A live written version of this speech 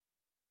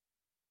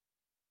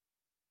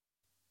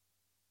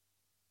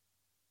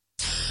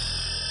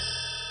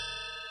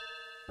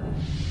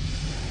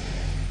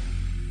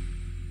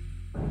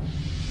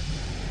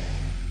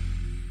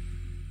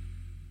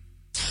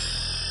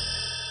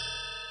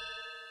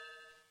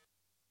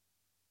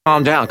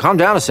Calm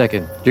down a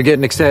second. You're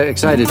getting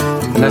excited,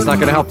 and that's not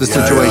going to help the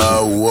situation.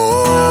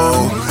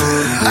 Whoa.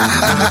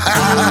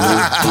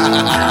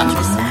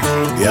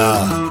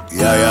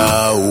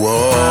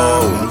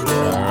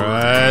 All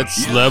right,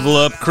 it's Level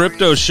Up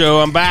Crypto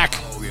Show. I'm back.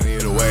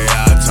 The way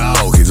I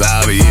talk is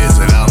obvious,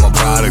 and I'm a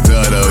product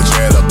of the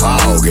trailer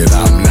park, and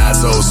I'm not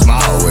so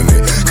small when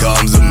it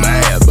comes to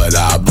math, but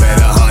I bet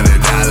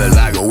 $100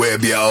 I can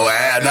whip your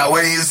ass. Now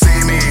when you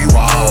see me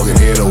walk and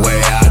hear the way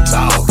I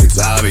talk, it's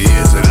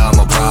obvious that I'm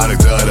a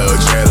product of the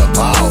trailer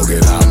park,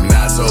 and I'm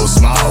not so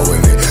small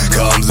when it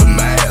comes to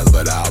math,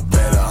 but I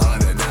bet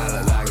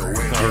 $100 I can whip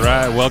your ass. All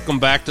right, welcome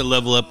back to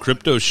Level Up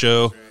Crypto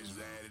Show.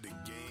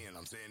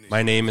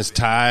 My name is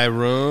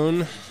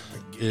Tyrone.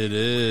 It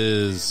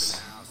is...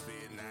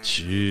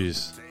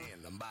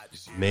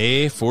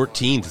 May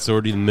 14th. It's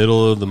already the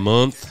middle of the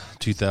month,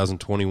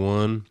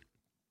 2021.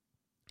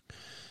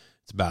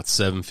 It's about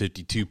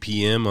 7:52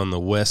 p.m. on the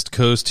West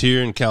Coast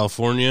here in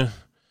California.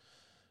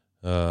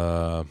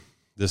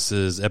 This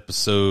is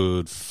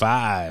episode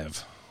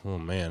 5. Oh,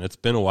 man, it's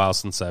been a while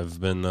since I've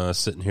been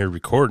sitting here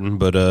recording,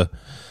 but I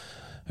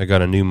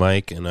got a new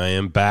mic, and I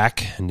am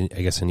back. And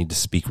I guess I need to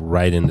speak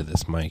right into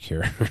this mic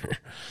here.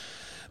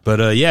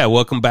 But, yeah,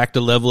 welcome back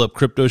to Level Up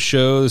Crypto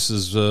Show. This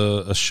is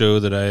a show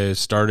that I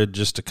started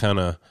just to kind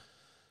of,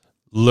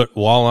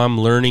 while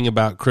I'm learning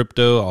about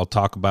crypto, I'll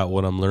talk about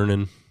what I'm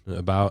learning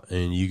about,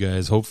 and you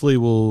guys hopefully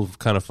will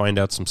kind of find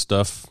out some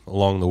stuff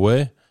along the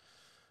way.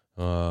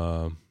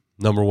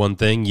 Number one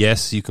thing,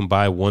 yes, you can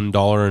buy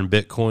 $1 in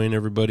Bitcoin,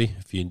 everybody.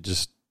 If you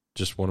just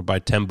want to buy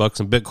 $10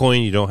 in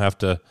Bitcoin, you don't have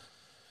to,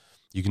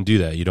 you can do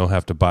that. You don't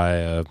have to buy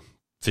a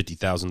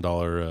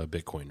 $50,000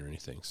 Bitcoin or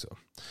anything, so...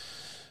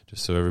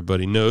 Just so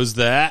everybody knows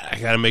that. I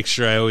got to make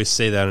sure I always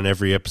say that in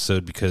every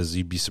episode because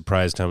you'd be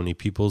surprised how many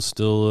people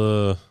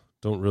still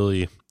don't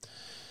really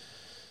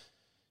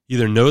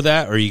either know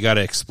that or you got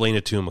to explain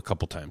it to them a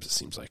couple times, it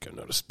seems like I've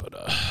noticed. But,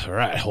 all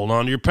right, hold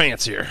on to your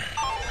pants here.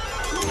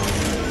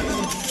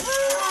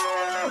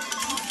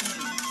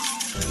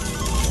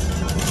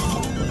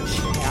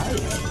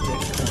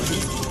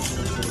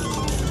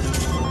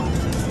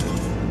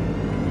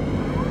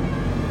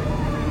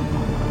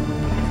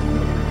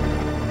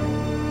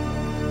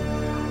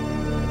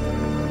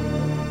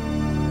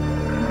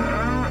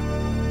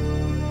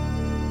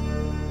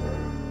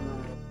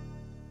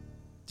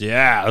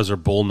 Yeah, those are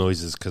bull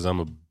noises because I'm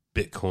a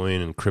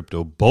Bitcoin and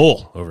crypto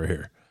bull over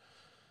here.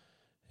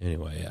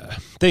 Anyway,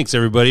 thanks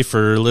everybody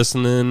for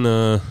listening.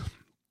 I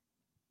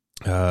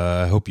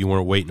hope you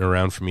weren't waiting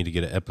around for me to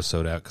get an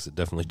episode out because it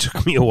definitely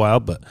took me a while,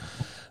 but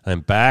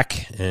I'm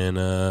back and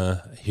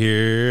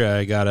here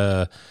I'm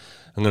going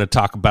to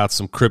talk about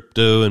some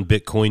crypto and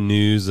Bitcoin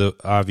news.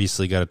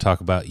 Obviously, got to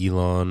talk about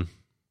Elon.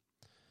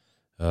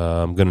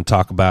 I'm going to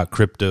talk about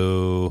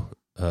crypto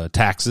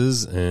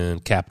taxes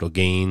and capital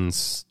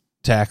gains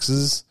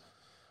taxes.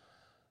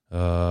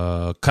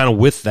 Kind of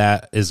with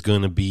that is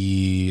going to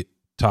be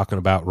talking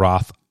about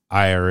Roth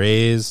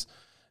IRAs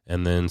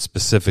and then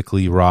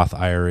specifically Roth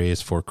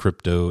IRAs for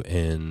crypto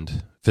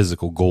and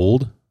physical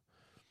gold.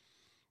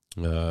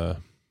 I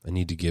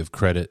need to give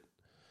credit.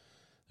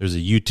 There's a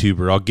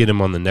YouTuber. I'll get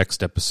him on the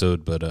next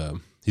episode, but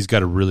he's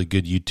got a really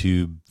good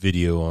YouTube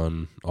video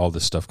on all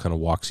this stuff, kind of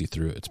walks you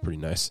through it. It's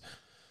pretty nice.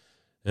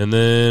 And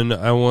then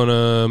I want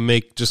to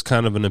make just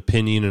kind of an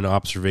opinion and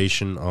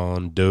observation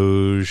on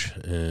Doge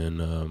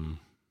and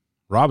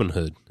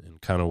Robinhood and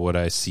kind of what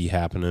I see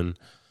happening.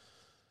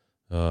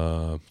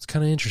 It's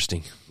kind of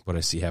interesting what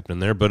I see happening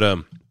there. But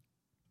and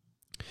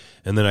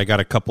then I got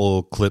a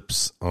couple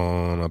clips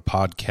on a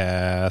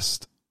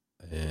podcast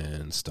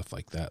and stuff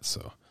like that.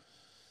 So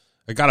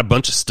I got a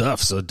bunch of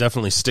stuff. So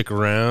definitely stick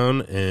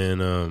around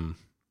and,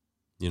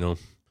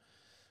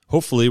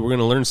 hopefully we're going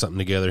to learn something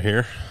together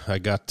here. I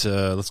got,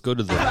 let's go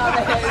to the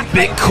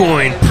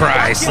Bitcoin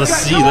price. Let's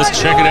see.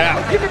 Let's check it out.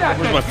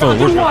 Where's my phone?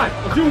 Where's my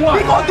phone? Do one.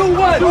 He gonna do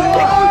one. He gonna do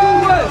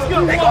one.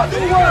 He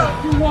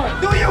gonna do one.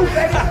 Do you,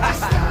 baby?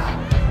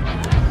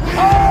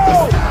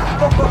 Oh!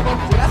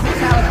 That's a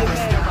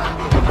talented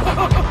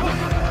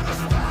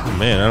Oh,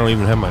 man, I don't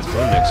even have my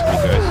phone next to me,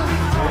 guys.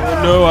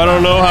 Oh, no, I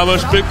don't know how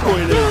much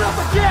Bitcoin is.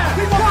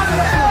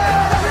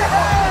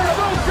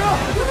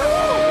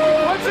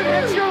 Once it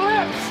hits your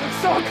lips,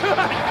 it's so good.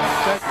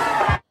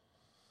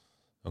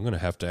 I'm going to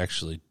have to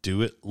actually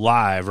do it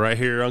live right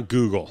here on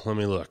Google. Let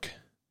me look.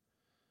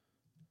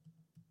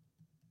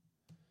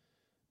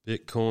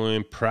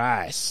 Bitcoin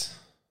price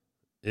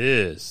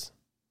is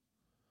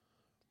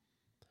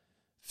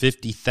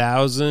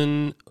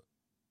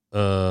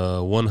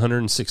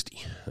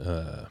 50,160.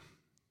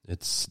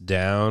 It's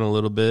down a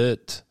little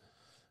bit.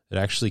 It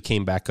actually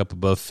came back up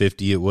above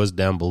 50. It was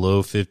down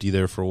below 50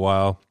 there for a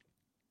while.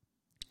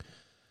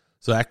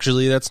 So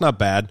actually, that's not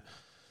bad.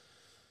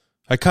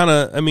 I think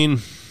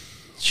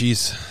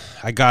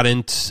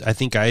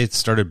I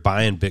started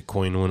buying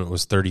Bitcoin when it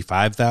was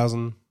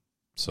 35,000.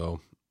 So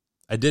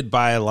I did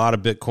buy a lot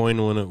of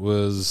Bitcoin when it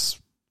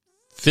was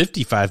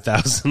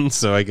 55,000.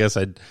 So I guess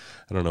I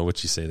don't know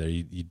what you say there.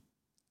 You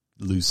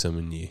lose some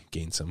and you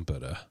gain some,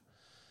 but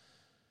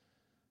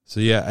So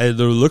yeah, it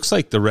looks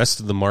like the rest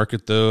of the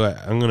market, though,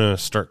 I'm gonna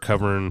start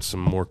covering some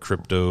more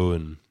crypto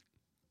and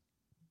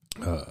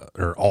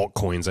or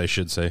altcoins, I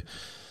should say,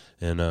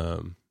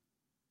 and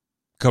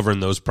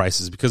covering those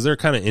prices because they're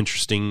kind of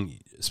interesting,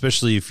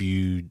 especially if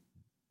you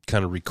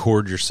kind of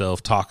record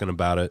yourself talking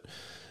about it.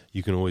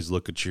 You can always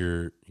look at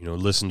your,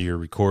 listen to your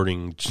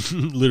recording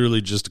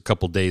literally just a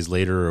couple days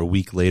later or a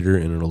week later,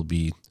 and it'll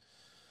be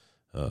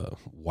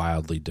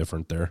wildly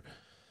different there.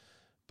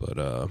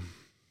 But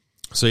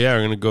so yeah,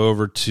 I'm gonna go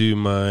over to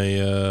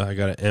my. I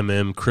got an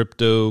MM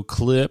crypto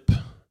clip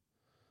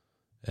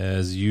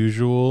as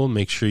usual.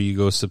 Make sure you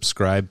go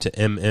subscribe to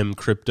MM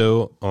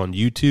Crypto on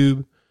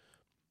YouTube.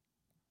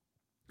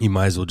 You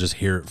might as well just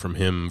hear it from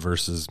him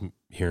versus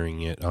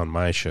hearing it on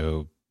my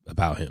show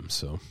about him.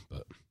 So,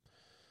 but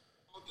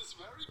this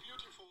very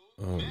beautiful,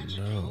 oh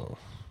no,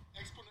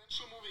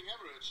 exponential moving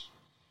average.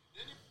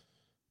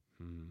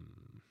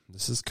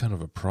 This is kind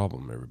of a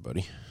problem,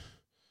 everybody.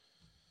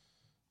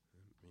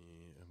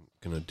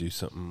 I'm gonna do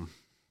something.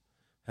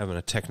 Having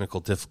a technical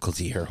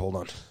difficulty here. Hold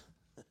on.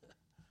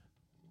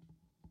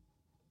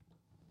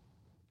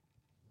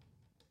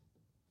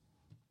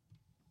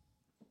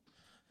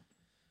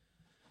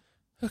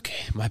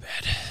 Okay, my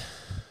bad.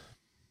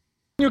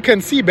 You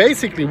can see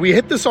basically we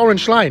hit this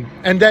orange line,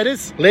 and that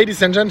is,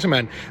 ladies and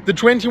gentlemen, the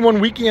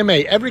 21-week EMA.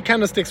 Every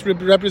candlestick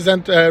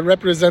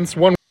represents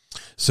one.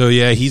 So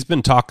yeah, he's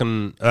been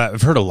talking.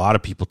 I've heard a lot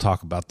of people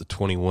talk about the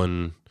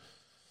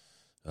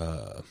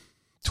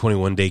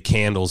 21-day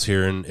candles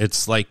here, and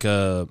it's like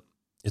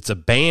it's a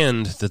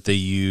band that they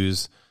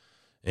use,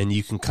 and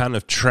you can kind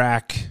of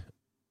track.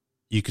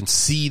 You can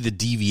see the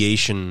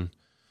deviation,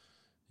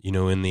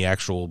 in the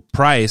actual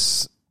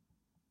price.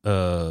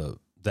 The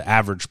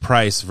average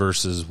price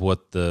versus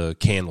what the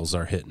candles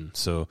are hitting.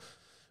 So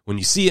when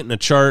you see it in a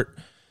chart,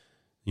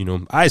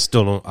 I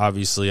still don't,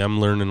 obviously I'm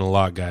learning a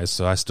lot, guys,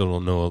 so I still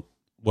don't know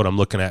what I'm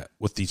looking at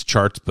with these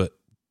charts, but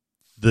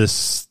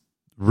this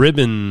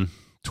ribbon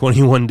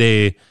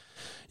 21-day,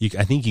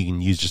 I think you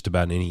can use just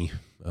about any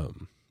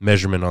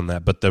measurement on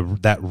that, but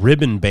that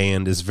ribbon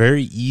band is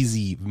very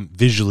easy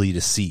visually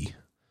to see.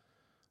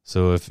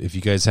 So if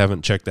you guys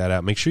haven't checked that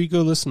out, make sure you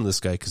go listen to this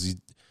guy because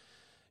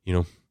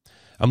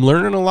I'm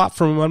learning a lot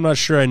from him. I'm not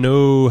sure I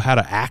know how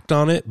to act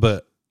on it,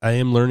 but I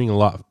am learning a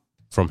lot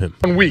from him.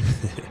 1 week.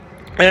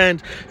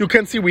 And you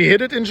can see we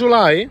hit it in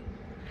July,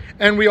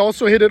 and we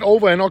also hit it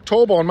over in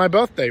October on my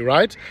birthday,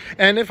 right?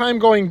 And if I'm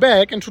going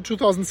back into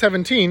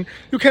 2017,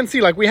 you can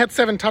see we had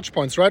 7 touch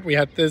points, right? We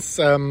had this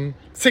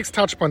 6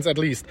 touch points at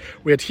least.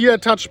 We had here a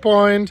touch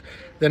point,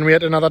 then we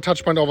had another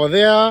touch point over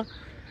there,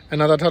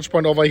 another touch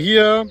point over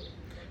here,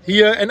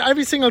 and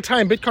every single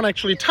time Bitcoin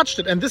actually touched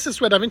it. And this is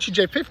where DaVinci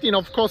J15,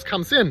 of course,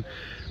 comes in.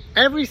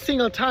 Every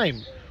single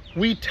time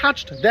we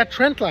touched that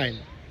trend line,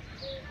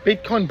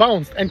 Bitcoin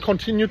bounced and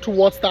continued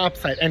towards the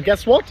upside. And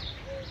guess what?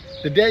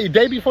 The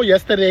day before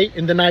yesterday,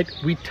 in the night,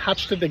 we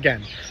touched it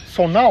again.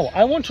 So now,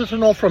 I wanted to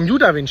know from you,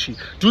 DaVinci,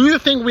 do you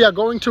think we are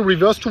going to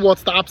reverse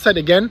towards the upside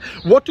again?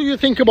 What do you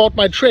think about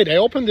my trade? I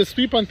opened this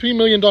 $3.3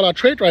 million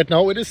trade right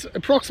now. It is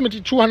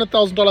approximately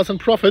 $200,000 in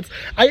profits.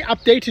 I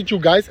updated you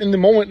guys in the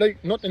moment,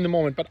 not in the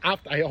moment, but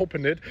after I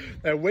opened it,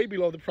 way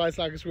below the price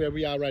targets where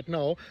we are right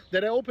now,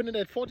 that I opened it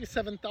at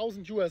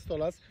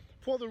 $47,000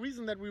 for the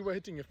reason that we were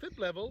hitting a fib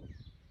level,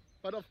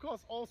 but of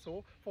course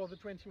also for the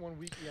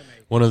 21-week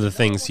EMA. One of the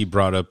things he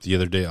brought up the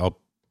other day, I'll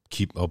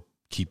keep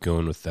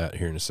going with that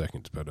here in a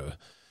second, but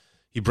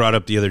he brought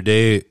up the other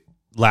day,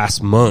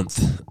 last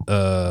month,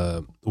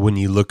 when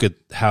you look at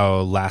how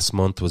last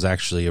month was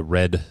actually a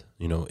red,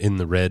 in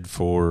the red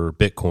for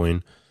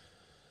Bitcoin,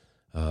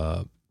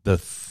 the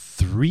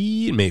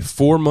 3, maybe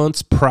 4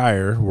 months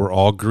prior were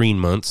all green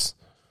months.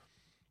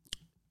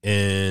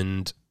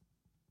 And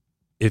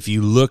if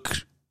you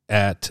look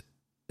at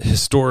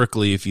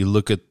historically, if you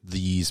look at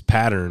these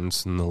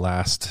patterns in the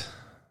last,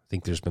 I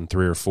think there's been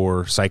 3 or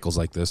 4 cycles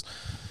like this,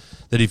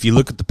 that if you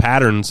look at the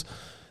patterns,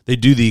 they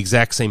do the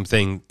exact same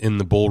thing in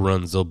the bull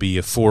runs. There'll be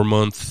a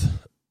 4-month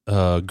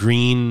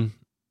green,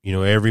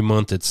 every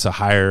month it's a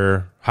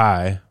higher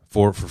high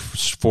for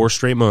 4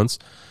 straight months.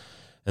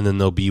 And then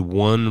there'll be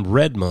 1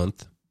 red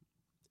month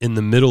in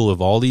the middle of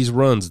all these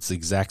runs. It's the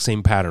exact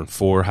same pattern,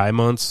 4 high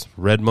months,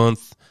 red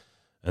month,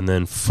 and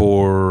then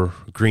 4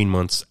 green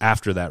months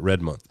after that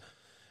red month.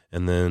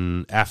 And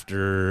then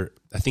after,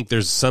 I think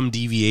there's some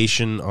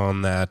deviation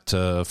on that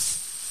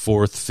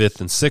 4th,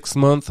 5th, and 6th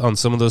month on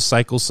some of those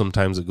cycles.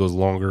 Sometimes it goes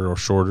longer or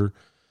shorter.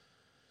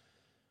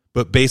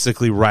 But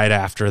basically right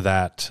after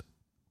that,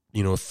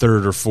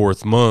 3rd or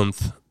 4th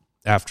month,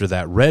 after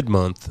that red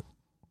month,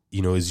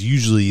 is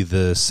usually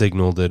the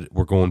signal that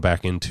we're going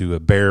back into a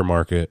bear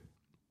market,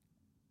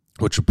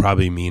 which would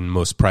probably mean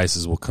most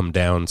prices will come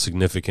down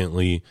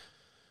significantly.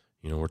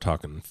 We're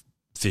talking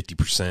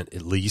 50%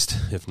 at least,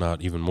 if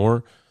not even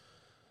more.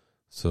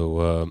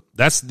 So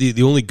that's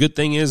the only good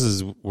thing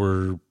is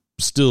we're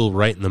still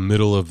right in the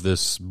middle of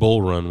this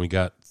bull run. We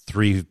got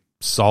 3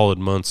 solid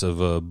months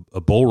of a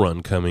bull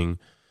run coming,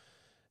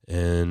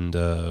 and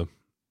it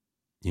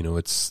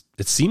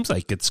seems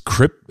like it's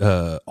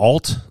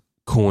altcoin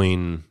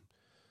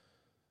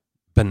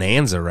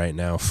bonanza right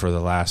now for the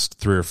last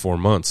 3 or 4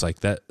 months. Like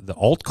that, the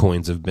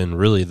altcoins have been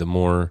really the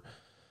more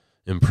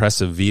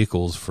impressive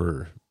vehicles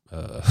for,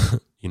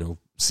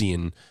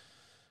 seeing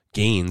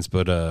gains.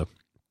 But,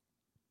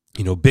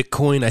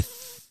 Bitcoin,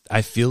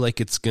 I feel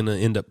like it's going to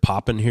end up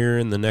popping here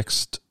in the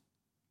next,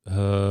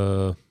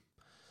 I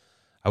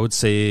would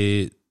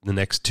say the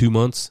next 2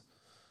 months.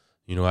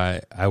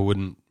 I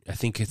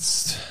think I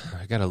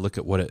got to look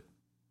at what it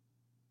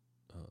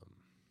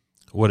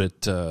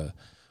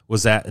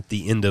was at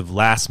the end of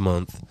last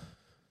month,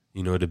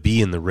 to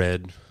be in the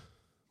red.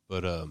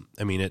 But,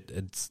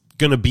 it's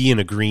going to be in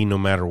a green no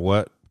matter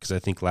what, because I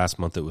think last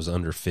month it was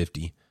under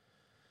 50.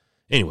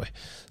 Anyway,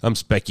 I'm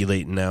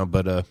speculating now,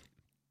 but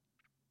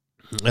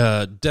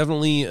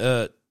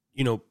definitely,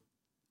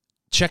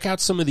 check out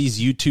some of these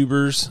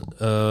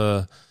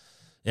YouTubers.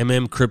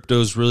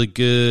 Crypto's really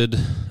good.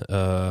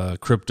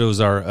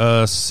 Cryptos Are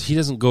Us. He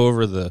doesn't go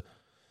over the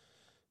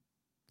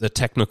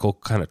technical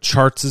kind of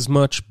charts as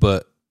much,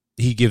 but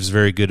he gives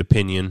very good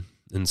opinion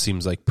and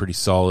seems like pretty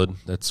solid.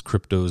 That's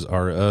Cryptos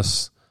Are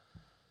Us.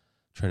 I'm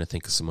trying to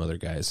think of some other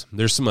guys.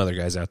 There's some other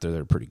guys out there that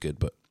are pretty good,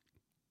 but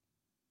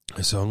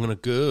so we're going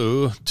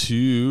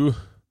to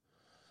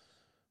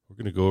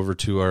go over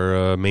to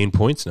our main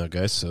points now,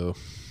 guys. So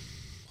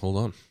hold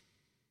on.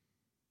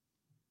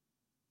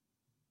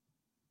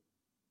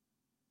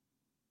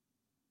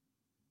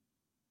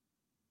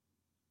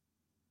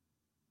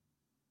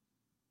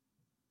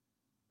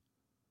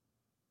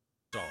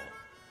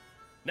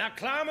 Now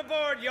climb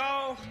aboard,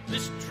 y'all.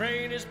 This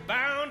train is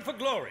bound for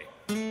glory.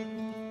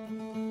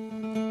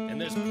 And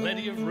there's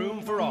plenty of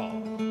room for all.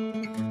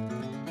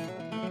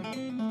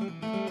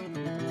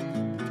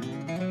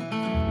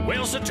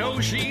 Well,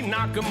 Satoshi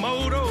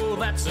Nakamoto,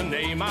 that's a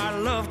name I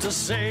love to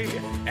say.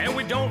 And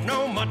we don't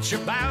know much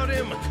about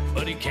him,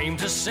 but he came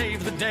to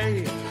save the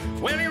day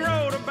when he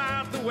wrote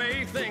about the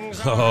way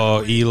things are.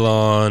 Oh,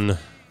 Elon.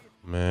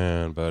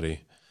 Man,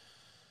 buddy.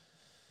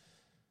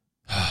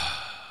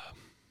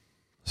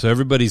 So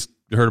everybody's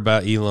heard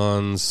about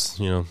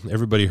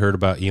everybody heard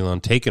about Elon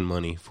taking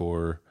money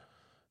for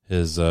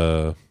his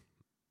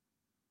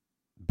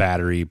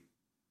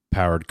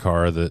battery-powered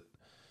car that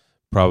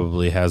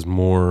probably has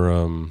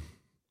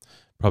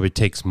probably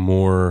takes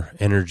more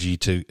energy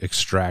to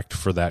extract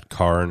for that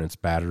car and its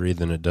battery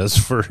than it does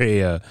for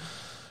a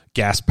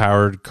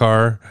gas-powered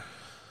car.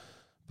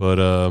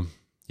 But,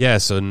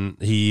 so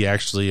he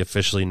actually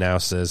officially now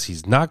says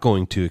he's not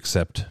going to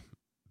accept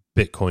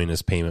Bitcoin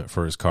as payment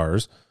for his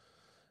cars.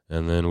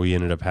 And then we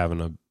ended up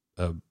having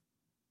a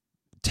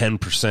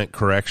 10%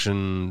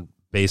 correction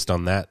based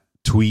on that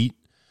tweet.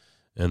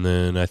 And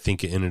then I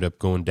think it ended up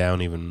going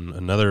down even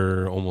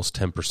another almost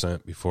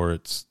 10% before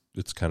it's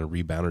kind of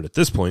rebounded at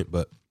this point.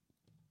 But,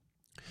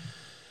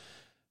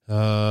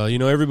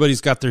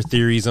 everybody's got their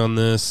theories on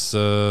this.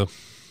 It's,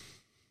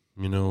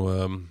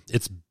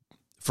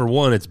 for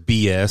one, it's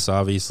BS,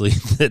 obviously,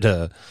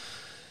 that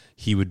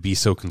he would be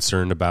so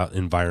concerned about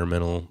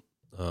environmental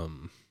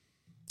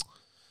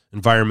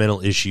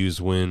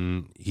issues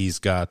when he's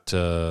got,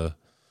 the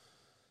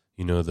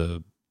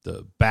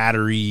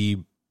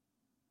battery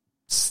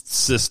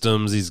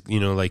systems. He's,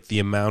 like the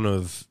amount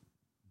of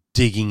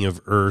digging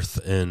of earth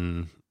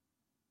and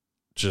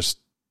just,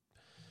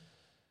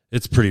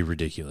 it's pretty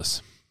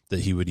ridiculous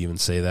that he would even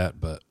say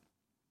that. But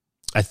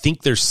I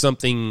think there's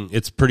something,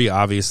 it's pretty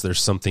obvious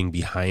there's something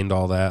behind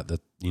all that,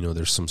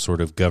 there's some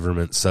sort of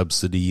government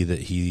subsidy that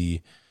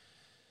he,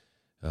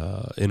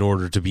 in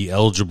order to be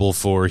eligible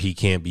for, he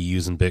can't be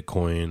using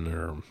Bitcoin,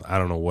 or I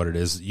don't know what it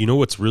is.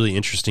 What's really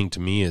interesting to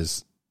me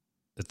is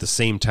at the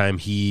same time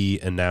he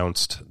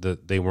announced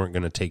that they weren't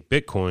going to take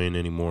Bitcoin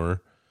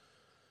anymore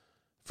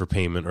for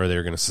payment, or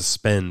they're going to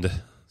suspend.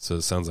 So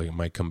it sounds like it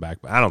might come back,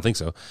 but I don't think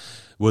so.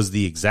 Was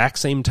the exact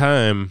same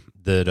time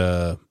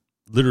that,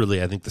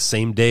 literally, I think the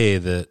same day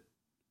that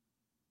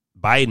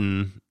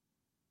Biden,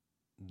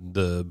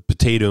 the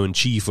potato in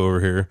chief over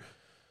here,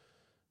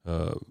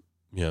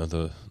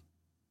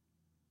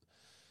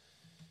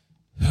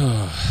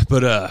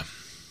 but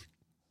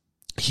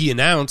he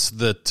announced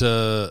that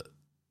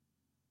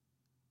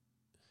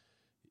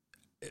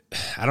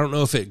I don't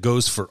know if it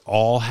goes for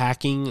all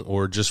hacking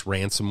or just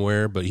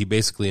ransomware, but he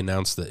basically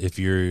announced that if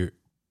you're a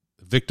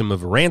victim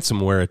of a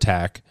ransomware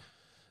attack,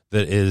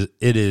 that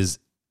it is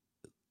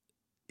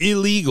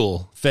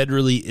illegal,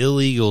 federally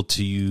illegal,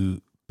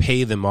 to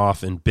pay them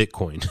off in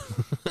Bitcoin.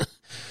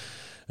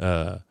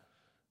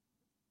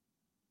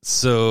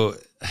 So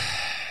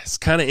it's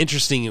kind of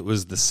interesting. It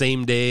was the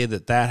same day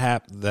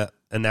that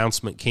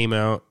announcement came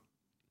out.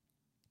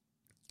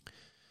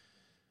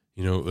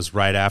 It was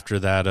right after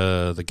that,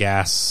 the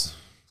gas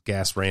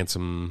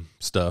ransom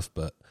stuff.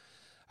 But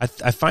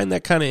I find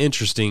that kind of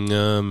interesting.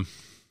 I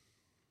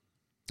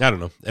don't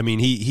know. I mean,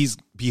 he's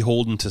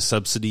beholden to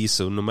subsidies,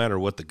 so no matter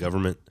what the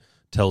government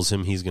tells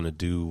him, he's going to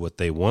do what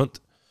they want.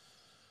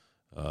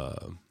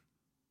 I'm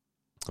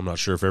not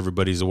sure if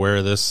everybody's aware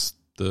of this,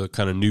 the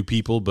kind of new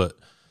people, but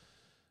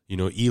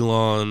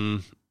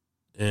Elon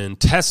and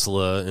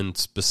Tesla in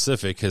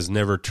specific has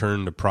never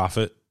turned a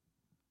profit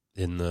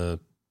in the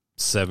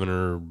 7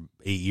 or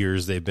 8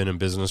 years they've been in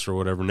business or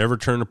whatever, never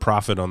turned a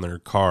profit on their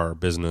car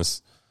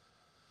business.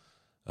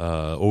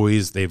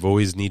 They've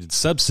always needed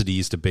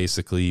subsidies to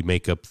basically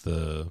make up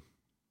the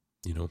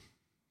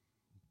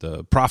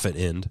profit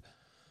end.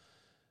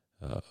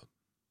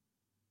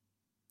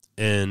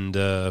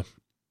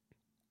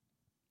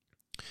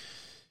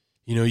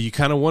 You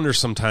kind of wonder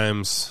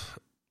sometimes,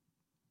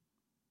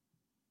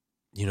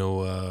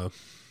 if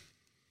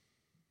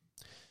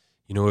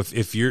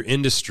your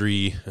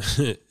industry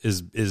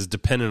is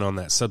dependent on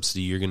that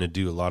subsidy, you're going to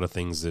do a lot of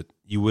things that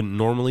you wouldn't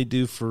normally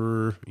do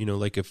for,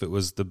 like if it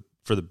was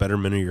for the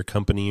betterment of your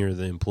company or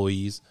the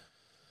employees.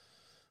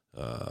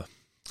 I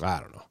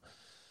don't know.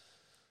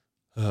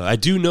 I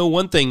do know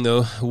one thing,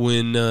 though.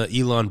 When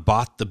Elon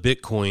bought the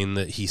Bitcoin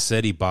that he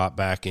said he bought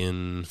back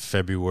in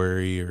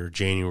February or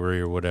January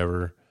or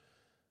whatever,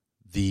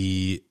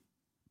 the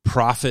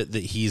profit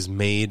that he's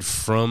made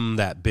from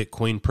that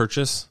Bitcoin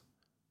purchase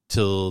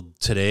till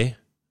today,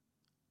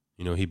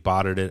 he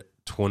bought it at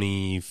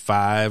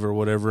 25 or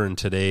whatever, and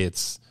today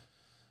it's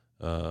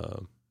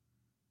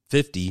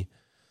 50.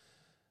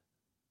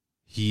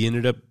 He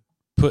ended up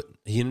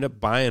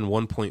buying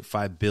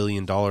 $1.5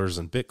 billion in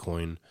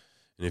Bitcoin.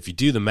 And if you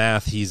do the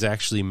math, he's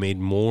actually made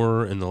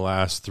more in the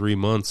last 3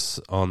 months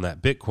on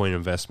that Bitcoin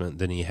investment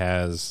than he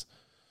has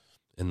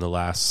in the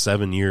last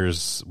 7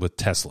 years with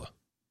Tesla.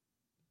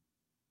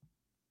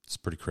 It's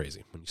pretty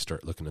crazy when you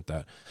start looking at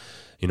that.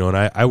 And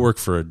I work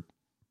for a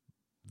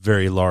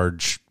very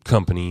large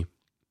company.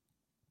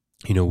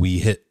 We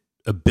hit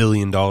 $1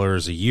 billion a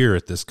year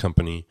at this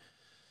company.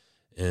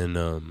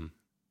 And,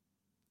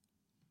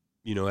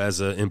 as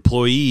an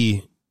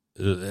employee,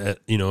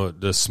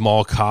 the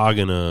small cog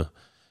in a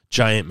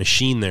giant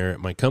machine there at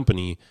my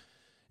company,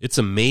 it's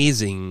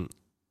amazing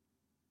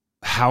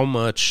how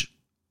much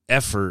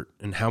effort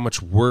and how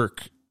much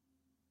work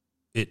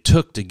it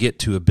took to get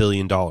to $1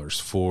 billion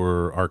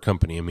for our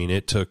company. I mean,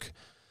 it took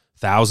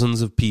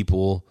thousands of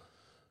people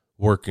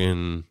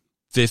working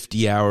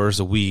 50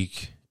 hours a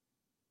week,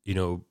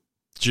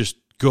 just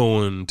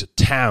going to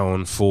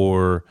town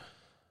for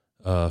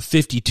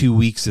 52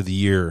 weeks of the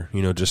year,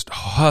 just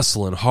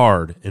hustling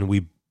hard, and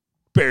we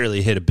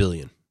barely hit $1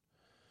 billion.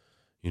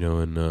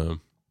 And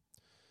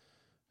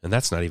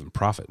that's not even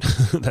profit.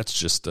 That's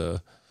just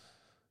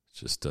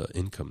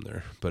income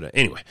there. But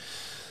anyway,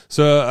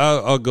 so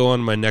I'll go on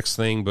to my next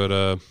thing.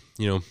 But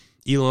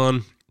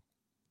Elon,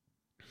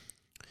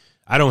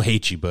 I don't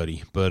hate you,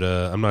 buddy, but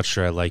I'm not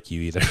sure I like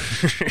you either.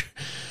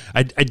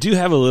 I do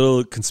have a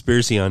little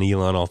conspiracy on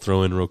Elon. I'll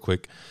throw in real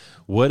quick.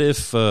 What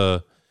if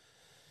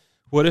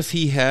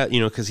he had,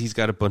 because he's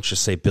got a bunch of,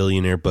 say,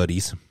 billionaire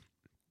buddies.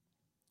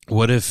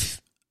 What if,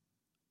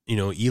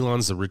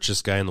 Elon's the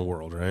richest guy in the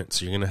world, right?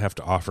 So you're going to have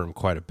to offer him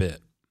quite a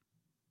bit.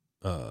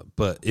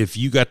 But if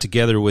you got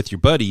together with your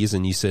buddies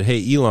and you said,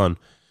 hey, Elon,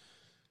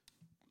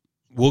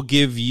 we'll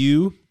give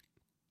you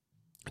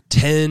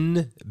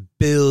 $10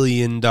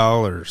 billion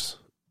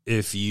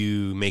if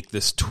you make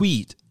this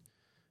tweet.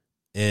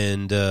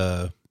 And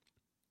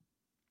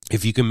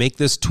if you can make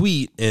this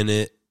tweet and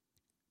it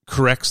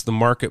corrects the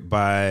market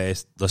by,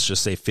 let's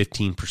just say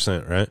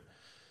 15%, right?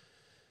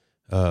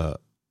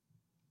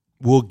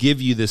 We'll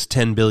give you this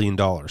 $10 billion,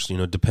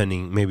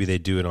 depending, maybe they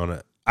do it on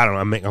a, I don't know,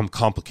 I'm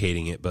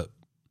complicating it, but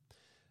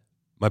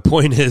my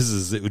point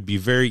is it would be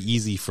very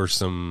easy for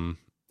some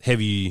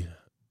heavy,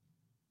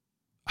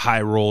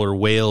 high roller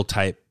whale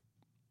type,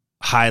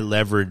 high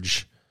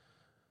leverage,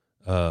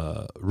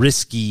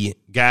 risky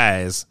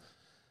guys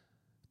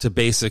to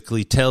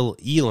basically tell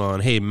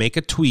Elon, hey, make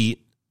a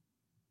tweet.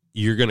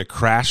 You're going to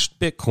crash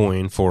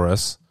Bitcoin for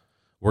us.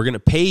 We're going to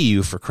pay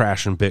you for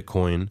crashing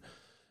Bitcoin.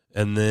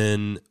 And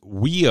then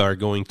we are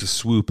going to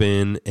swoop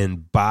in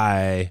and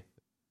buy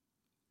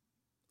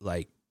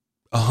like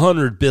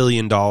 $100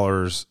 billion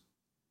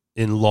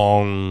in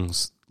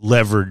longs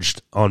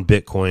leveraged on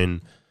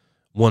Bitcoin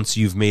once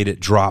you've made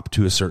it drop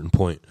to a certain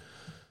point.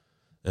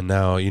 And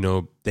now,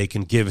 they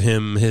can give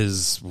him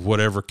his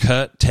whatever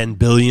cut, $10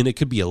 billion. It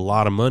could be a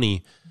lot of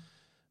money.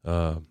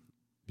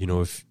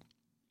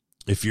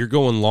 If you're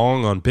going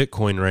long on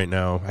Bitcoin right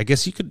now, I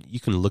guess you can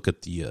look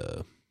at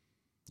the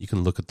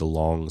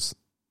longs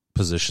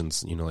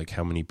positions, like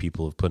how many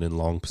people have put in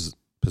long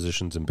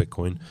positions in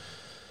Bitcoin.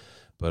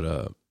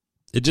 But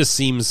it just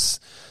seems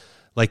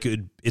like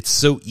it's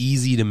so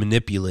easy to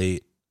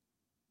manipulate.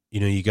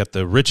 You got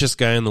the richest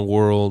guy in the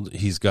world.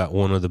 He's got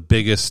one of the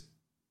biggest,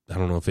 I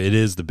don't know if it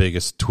is the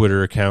biggest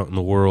Twitter account in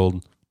the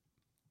world.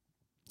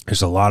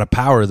 There's a lot of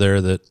power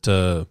there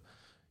that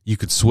you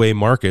could sway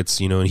markets,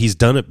 and he's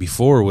done it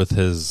before with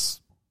his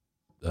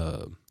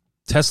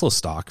Tesla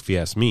stock, if you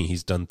ask me.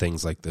 He's done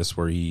things like this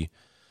where he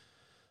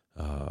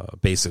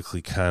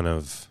basically kind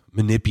of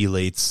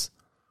manipulates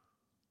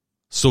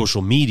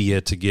social media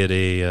to get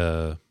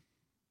a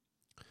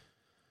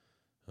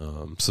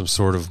some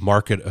sort of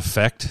market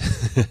effect.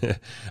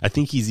 I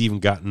think he's even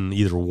gotten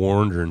either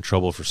warned or in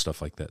trouble for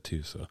stuff like that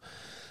too. So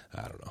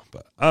I don't know,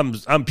 but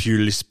I'm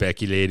purely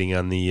speculating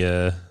on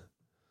the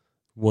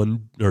 $1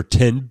 or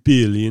 $10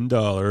 billion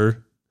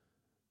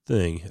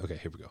thing. Okay,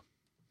 here we go.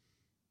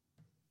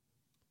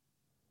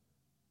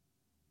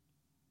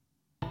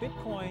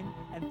 Bitcoin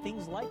and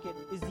things like it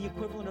is the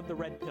equivalent of the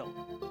red pill.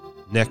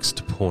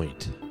 Next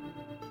point.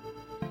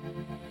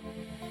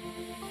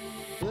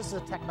 This is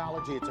a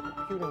technology, it's a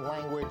computing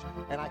language,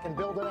 and I can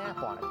build an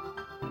app on it.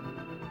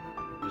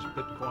 Is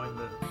Bitcoin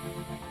the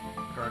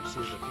currency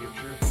of the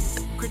future?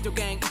 Crypto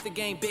gang, it's the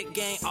game, big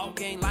gang, alt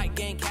gang, light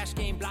gang, cash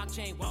game,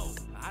 blockchain. Whoa,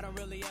 I don't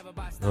really ever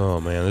buy stuff. Oh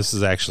man, this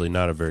is actually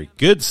not a very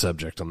good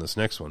subject on this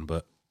next one,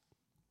 but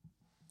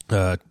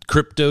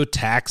crypto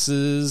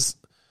taxes.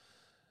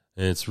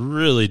 And it's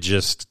really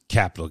just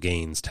capital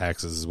gains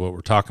taxes is what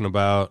we're talking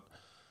about.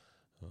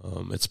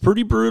 It's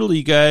pretty brutal,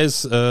 you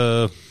guys.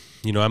 I'm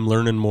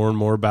learning more and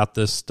more about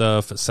this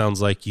stuff. It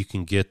sounds like you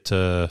can get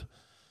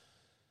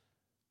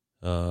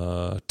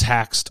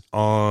taxed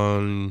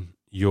on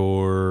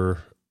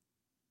your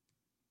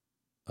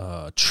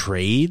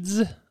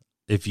trades.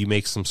 If you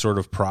make some sort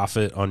of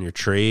profit on your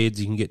trades,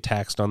 you can get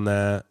taxed on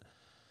that.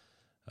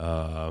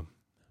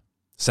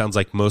 Sounds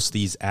like most of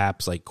these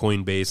apps like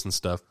Coinbase and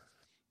stuff,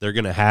 they're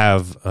going to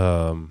have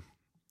all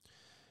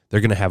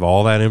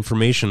that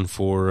information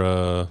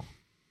for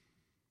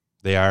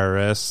the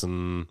IRS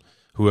and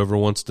whoever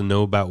wants to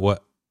know about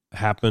what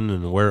happened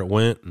and where it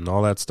went and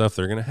all that stuff.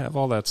 They're going to have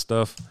all that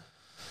stuff.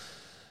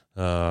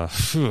 I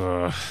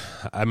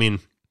mean,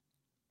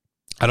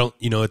 I don't,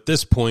 at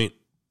this point,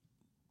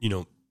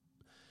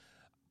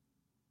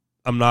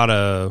 I'm not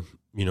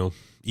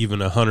even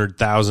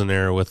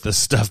 100,000-aire with this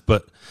stuff,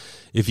 but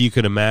if you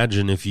could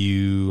imagine if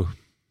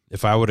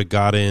I would have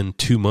got in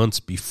 2 months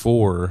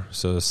before,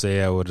 so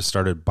say I would have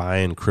started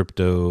buying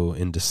crypto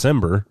in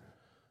December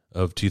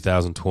of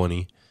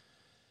 2020,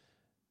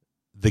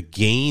 the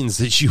gains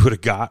that you would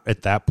have got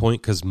at that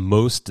point, because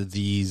most of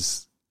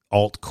these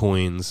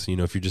altcoins,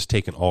 if you're just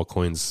taking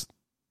altcoins,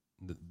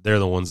 they're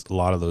the ones, a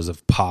lot of those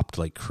have popped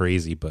like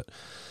crazy, but,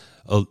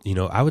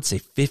 I would say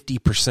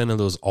 50% of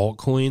those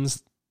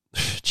altcoins,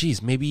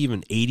 geez, maybe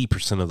even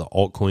 80% of the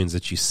altcoins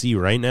that you see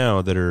right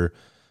now that are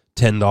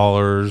 $10,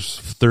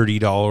 $30,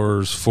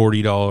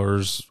 $40,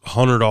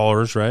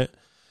 $100, right?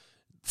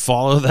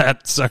 Follow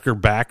that sucker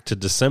back to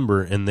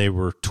December and they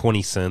were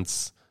 20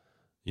 cents,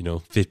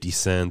 50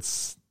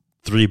 cents,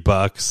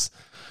 $3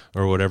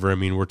 or whatever. I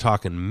mean, we're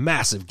talking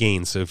massive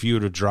gains. So if you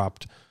would have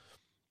dropped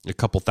a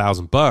couple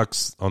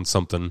 $1,000 on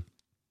something,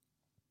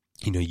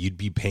 you'd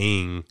be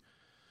paying,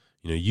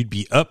 you'd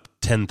be up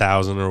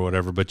 10,000 or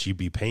whatever, but you'd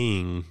be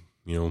paying,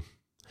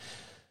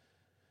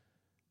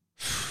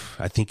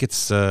 I think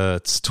it's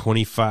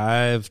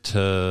 25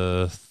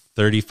 to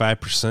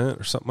 35%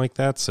 or something like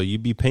that. So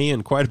you'd be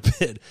paying quite a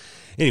bit.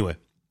 Anyway,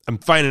 I'm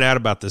finding out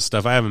about this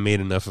stuff. I haven't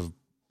made enough of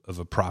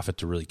a profit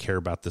to really care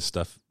about this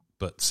stuff.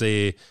 But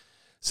say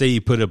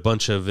you put a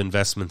bunch of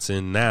investments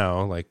in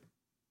now, like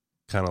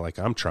kind of like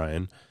I'm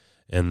trying,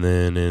 and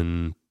then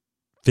in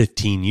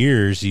 15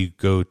 years you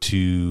go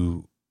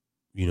to,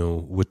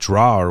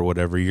 withdraw or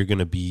whatever, you're going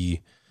to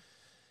be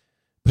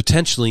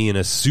potentially in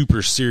a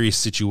super serious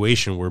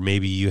situation where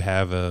maybe you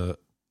have a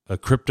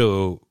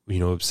crypto,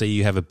 say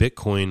you have a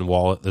Bitcoin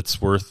wallet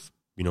that's worth,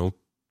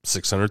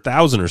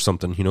 600,000 or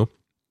something, you're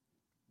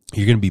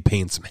going to be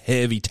paying some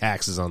heavy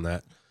taxes on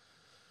that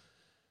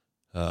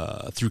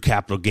through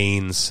capital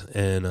gains.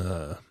 And,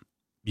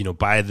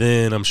 by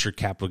then I'm sure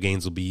capital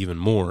gains will be even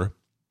more.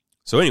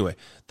 So anyway,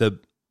 the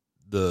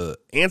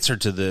answer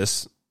to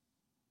this,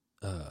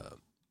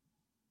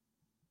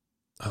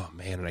 oh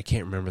man, and I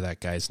can't remember that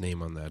guy's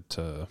name on that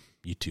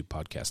YouTube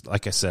podcast.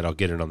 Like I said, I'll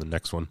get it on the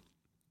next one.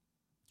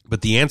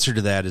 But the answer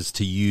to that is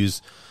to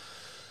use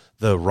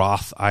the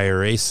Roth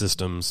IRA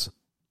systems.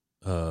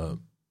 And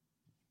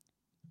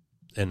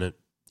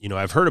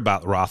I've heard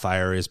about Roth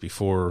IRAs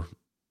before.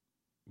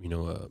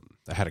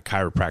 I had a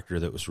chiropractor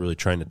that was really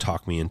trying to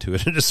talk me into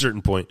it at a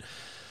certain point.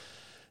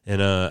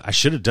 And I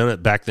should have done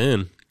it back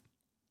then.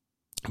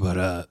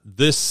 But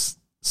this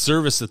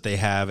service that they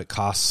have, it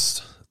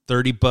costs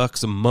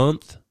 $30 a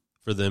month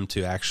for them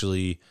to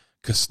actually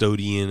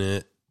custodian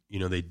it.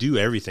 They do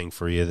everything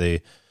for you.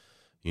 They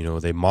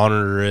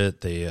monitor it.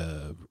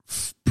 They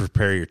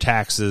prepare your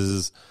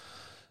taxes.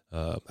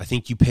 I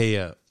think you pay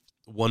a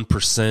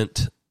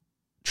 1%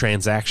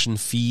 transaction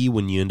fee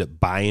when you end up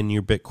buying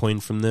your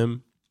Bitcoin from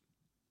them.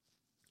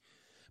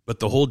 But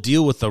the whole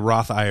deal with the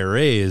Roth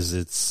IRA is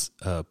it's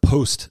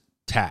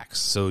post-tax.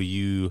 So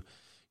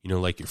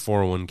like your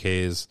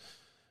 401ks,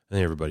 I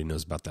think everybody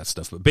knows about that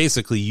stuff. But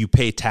basically, you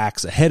pay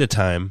tax ahead of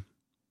time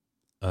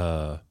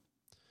on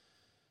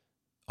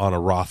a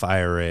Roth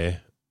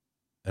IRA.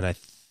 And I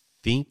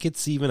think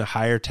it's even a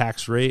higher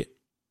tax rate.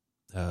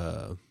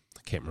 I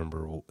can't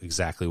remember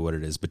exactly what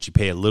it is, but you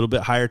pay a little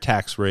bit higher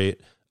tax rate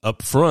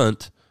up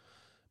front.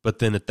 But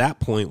then at that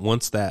point,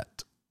 once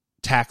that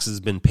tax has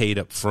been paid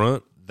up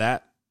front,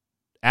 that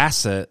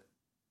asset,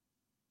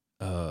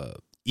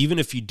 even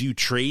if you do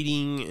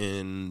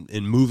trading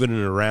and moving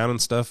it around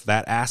and stuff,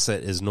 that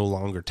asset is no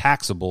longer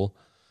taxable.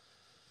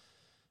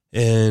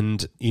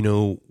 And,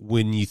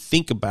 when you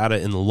think about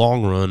it in the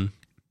long run,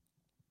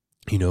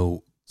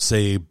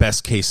 say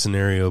best case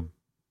scenario,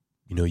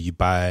 you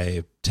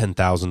buy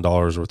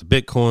 $10,000 worth of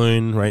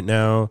Bitcoin right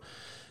now,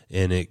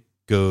 and it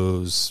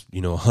goes,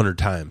 100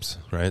 times,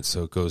 right?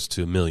 So it goes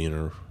to 1 million,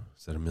 or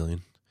is that 1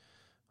 million?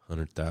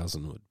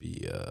 100,000 would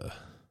be,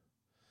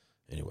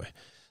 anyway,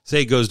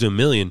 say it goes to 1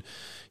 million,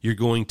 you're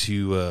going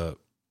to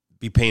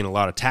be paying a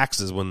lot of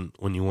taxes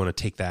when you want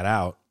to take that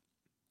out.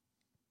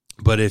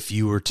 But if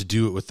you were to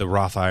do it with the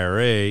Roth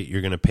IRA,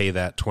 you're going to pay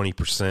that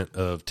 20%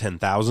 of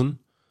 10,000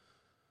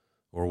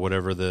 or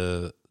whatever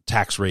the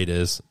tax rate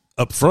is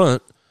up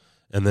front.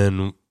 And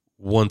then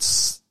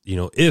once,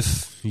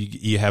 if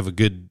you have a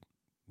good,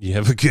 we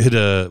have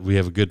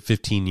a good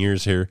 15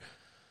 years here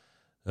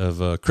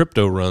of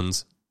crypto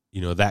runs,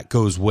 that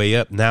goes way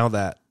up. Now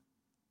that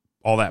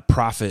all that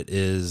profit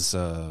is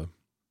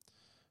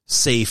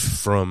safe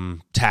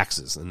from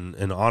taxes.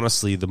 And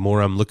honestly, the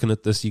more I'm looking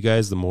at this, you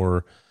guys, the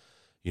more,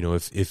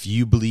 if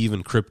you believe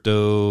in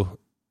crypto,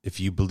 if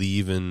you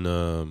believe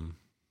in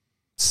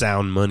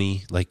sound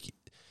money, like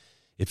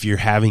if you're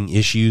having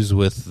issues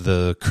with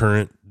the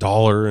current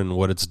dollar and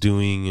what it's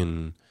doing,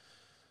 and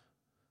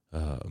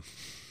I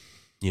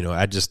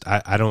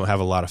don't have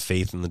a lot of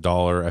faith in the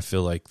dollar. I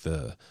feel like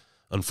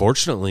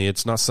unfortunately,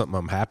 it's not something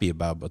I'm happy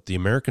about, but the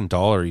American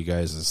dollar, you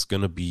guys, is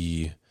going to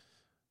be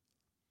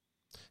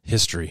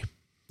history.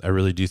 I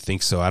really do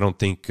think so. I don't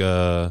think,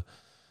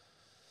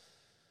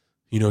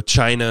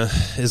 China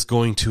is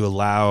going to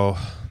allow,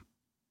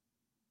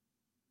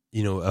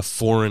 a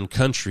foreign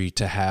country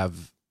to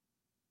have,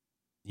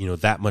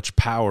 that much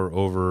power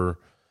over,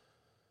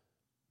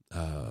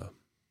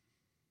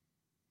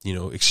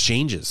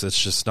 exchanges.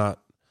 It's just not,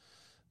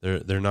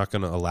 they're not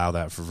going to allow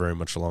that for very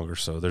much longer.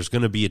 So there's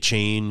going to be a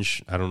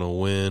change. I don't know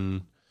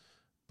when,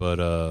 but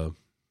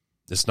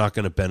it's not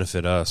going to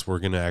benefit us. We're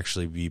going to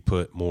actually be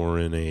put more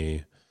in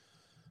a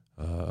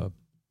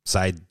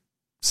side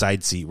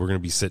seat. We're going to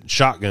be sitting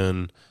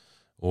shotgun,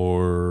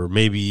 or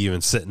maybe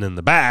even sitting in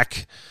the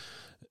back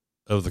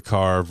of the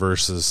car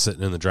versus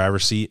sitting in the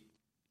driver's seat.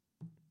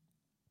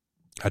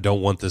 I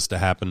don't want this to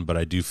happen, but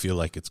I do feel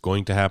like it's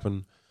going to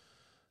happen.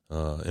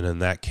 And in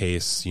that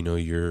case,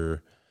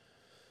 your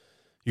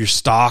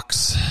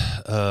stocks,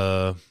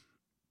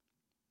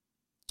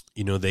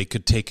 they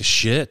could take a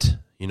shit,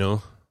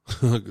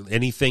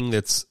 anything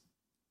that's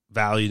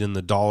valued in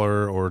the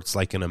dollar, or it's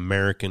like an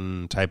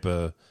American type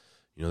of,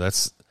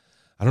 that's,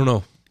 I don't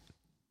know.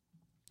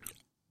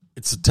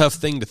 It's a tough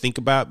thing to think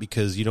about,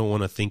 because you don't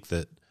want to think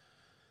that,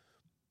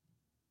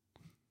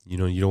 you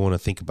don't want to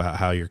think about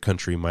how your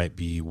country might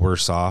be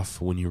worse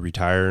off when you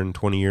retire in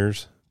 20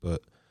 years.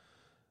 But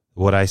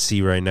what I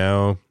see right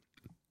now,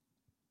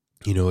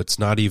 it's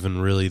not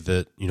even really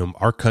that,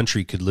 our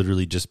country could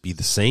literally just be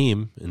the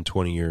same in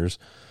 20 years,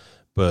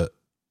 but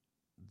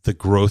the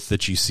growth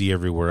that you see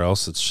everywhere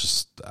else, it's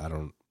just,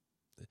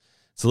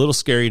 it's a little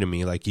scary to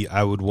me. Like,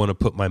 I would want to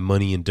put my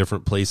money in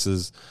different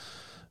places.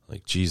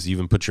 Like, geez,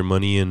 even put your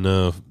money in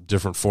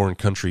different foreign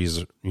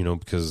countries,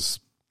 because,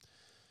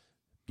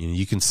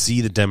 you can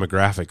see the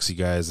demographics, you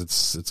guys.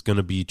 It's going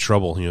to be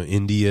trouble.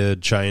 India,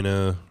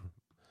 China,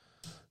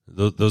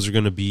 those are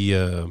going to be,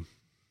 it's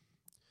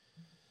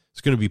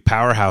going to be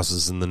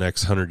powerhouses in the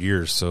next 100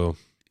 years. So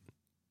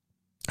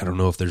I don't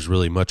know if there's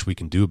really much we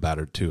can do about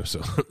it too.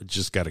 So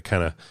just got to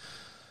kind of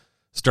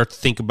start to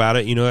think about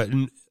it.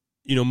 And,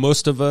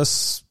 most of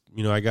us,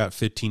 I got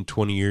 15,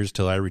 20 years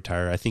till I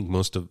retire. I think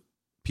most of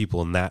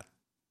people in that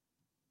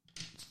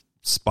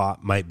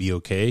spot might be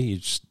okay. You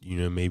just,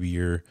 maybe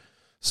your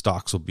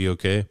stocks will be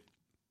okay.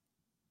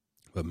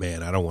 But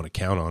man, I don't want to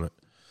count on it.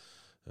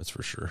 That's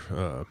for sure.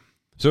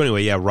 So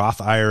anyway, yeah,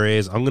 Roth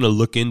IRAs. I'm going to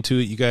look into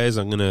it, you guys.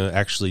 I'm going to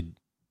actually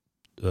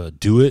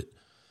do it.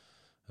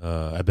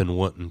 I've been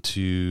wanting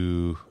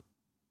to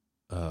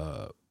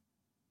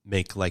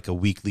make like a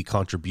weekly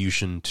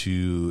contribution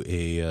to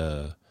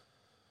a,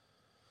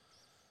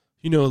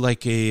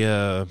 like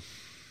a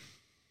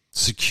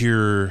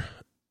secure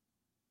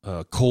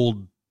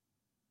cold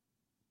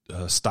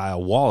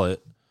style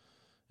wallet.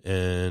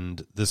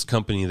 And this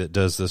company that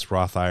does this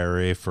Roth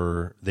IRA,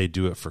 they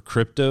do it for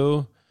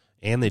crypto,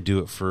 and they do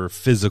it for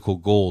physical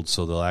gold.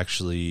 So they'll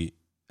actually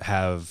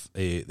have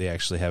a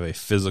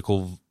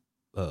physical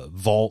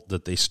vault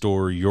that they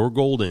store your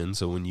gold in.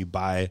 So when you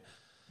buy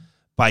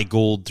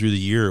gold through the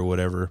year or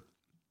whatever,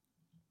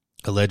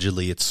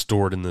 allegedly it's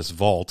stored in this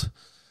vault.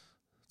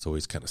 It's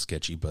always kind of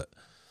sketchy, but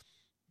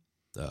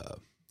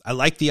I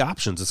like the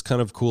options. It's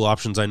kind of cool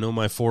options. I know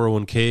my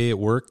 401k at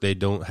work, they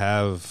don't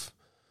have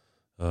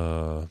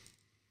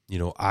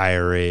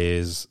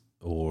IRAs,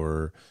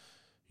 or,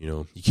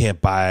 you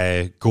can't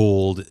buy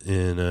gold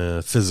in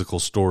a physical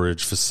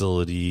storage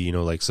facility,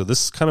 so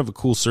this is kind of a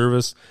cool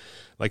service.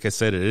 Like I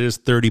said, it is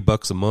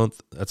 $30 a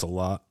month. That's a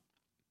lot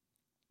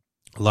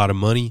of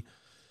money,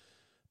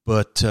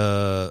 but,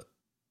 I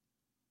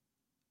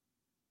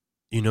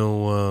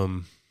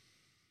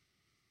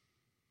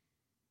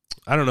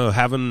don't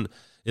know,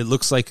 it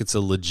looks like it's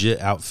a legit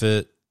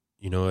outfit.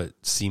 It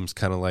seems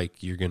kind of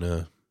like you're going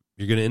to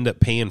end up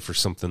paying for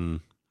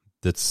something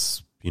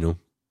that's, it's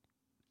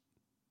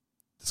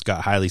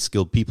got highly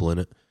skilled people in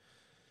it.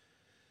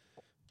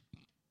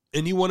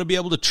 And you want to be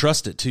able to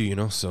trust it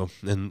too, so,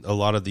 and a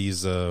lot of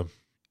these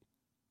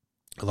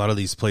a lot of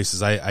these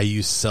places, I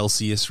use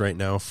Celsius right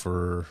now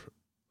for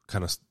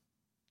kind of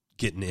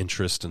getting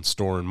interest and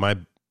storing my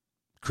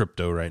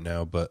crypto right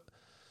now. But,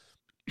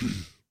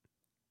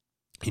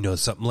 you know,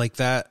 something like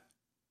that,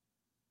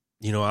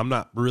 you know, I'm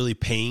not really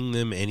paying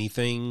them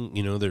anything.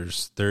 You know,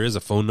 there is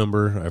a phone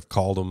number. I've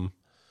called them,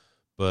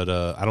 but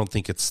I don't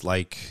think it's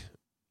like,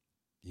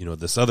 you know,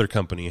 this other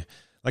company.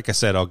 Like I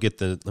said,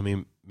 let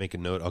me make a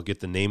note. I'll get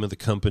the name of the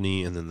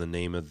company and then the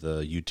name of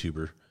the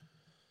YouTuber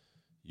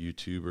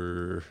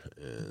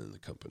and the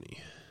company.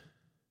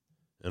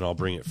 And I'll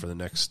bring it for the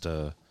next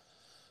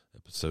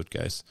episode,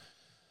 guys.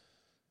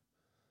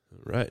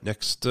 All right,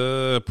 next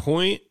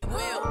point. You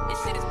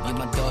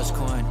my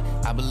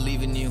Dogecoin, I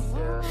believe in you.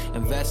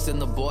 Invest in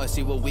the boy,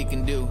 see what we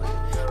can do.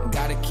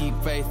 Gotta keep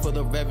faith for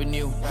the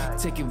revenue.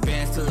 Take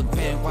advance to the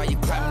pen while you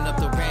climbing up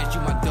the ranch.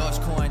 You my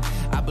Dogecoin,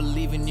 I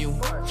believe in you.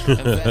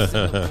 Invest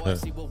in the boy,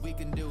 see what we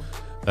can do.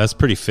 That's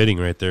pretty fitting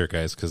right there,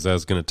 guys, because I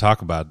was going to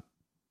talk about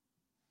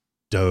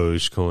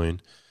Dogecoin.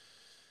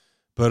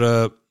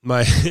 But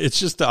it's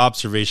just the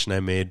observation I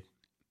made.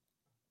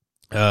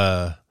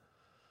 I've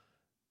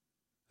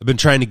been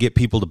trying to get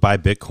people to buy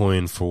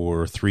Bitcoin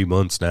for 3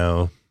 months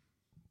now,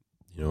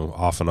 you know,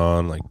 off and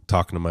on, like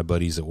talking to my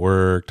buddies at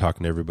work,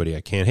 talking to everybody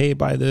I can. Hey,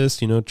 buy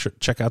this, you know,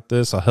 check out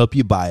this. I'll help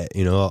you buy it.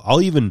 You know,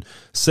 I'll even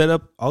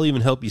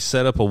help you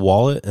set up a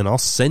wallet and I'll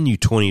send you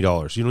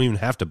 $20. You don't even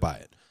have to buy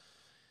it.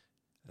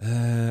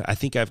 I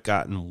think I've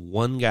gotten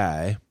one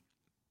guy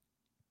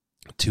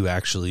to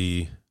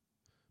actually,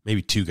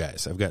 maybe two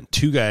guys. I've gotten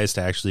two guys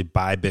to actually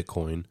buy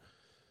Bitcoin,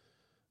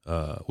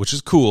 which is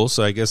cool.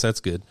 So I guess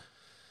that's good.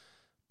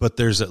 But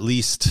there's at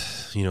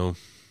least, you know,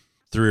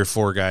 3 or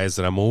 4 guys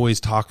that I'm always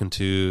talking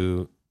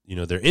to. You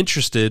know, they're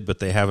interested, but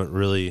they haven't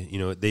really, you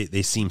know,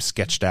 they seem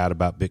sketched out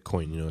about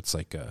Bitcoin. You know, it's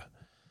like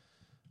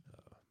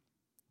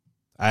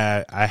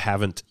I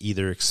haven't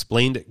either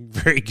explained it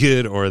very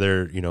good or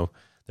they're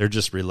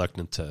just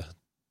reluctant to,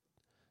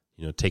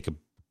 you know, take a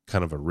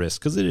kind of a risk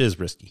because it is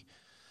risky.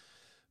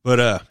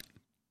 But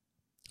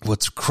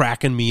what's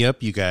cracking me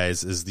up, you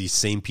guys, is these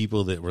same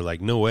people that were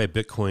like, no way,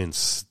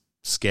 Bitcoin's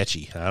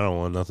sketchy. I don't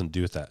want nothing to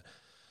do with that.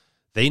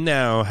 They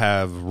now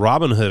have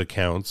Robinhood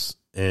accounts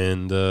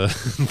and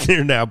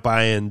they're now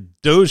buying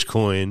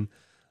Dogecoin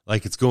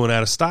like it's going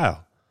out of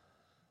style.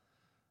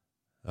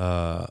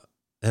 And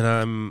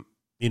I'm,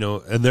 you know,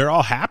 and they're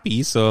all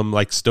happy. So I'm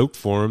like stoked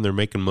for them. They're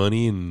making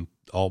money and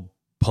all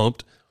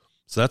pumped.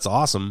 So that's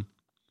awesome.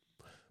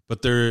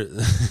 But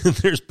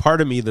there's part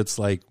of me that's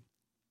like,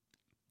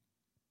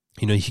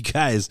 you know, you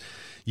guys,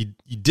 you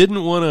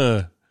didn't want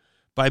to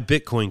buy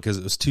Bitcoin because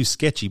it was too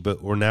sketchy,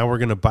 but we're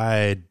going to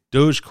buy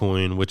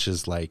Dogecoin, which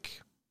is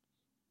like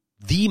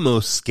the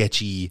most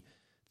sketchy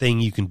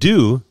thing you can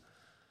do.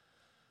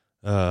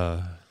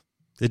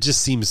 It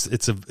just seems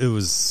it's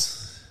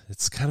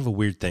kind of a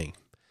weird thing.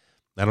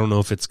 I don't know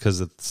if it's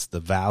because it's the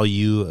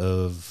value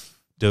of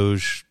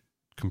Doge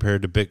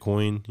compared to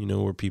Bitcoin, you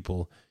know, where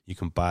you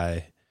can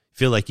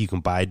feel like you can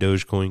buy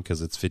Dogecoin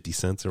because it's 50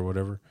 cents or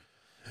whatever.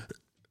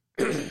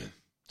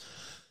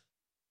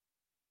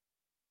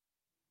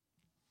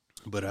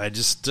 But I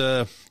just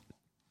I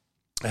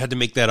had to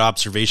make that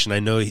observation.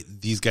 I know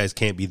these guys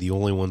can't be the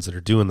only ones that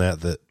are doing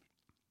that,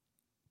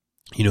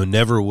 you know,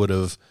 never would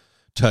have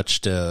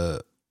touched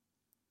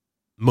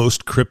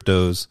most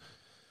cryptos.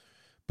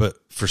 But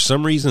for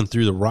some reason,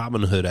 through the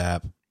Robinhood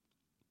app,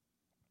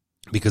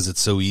 because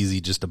it's so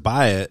easy just to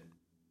buy it,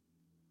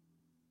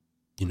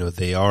 you know,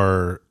 they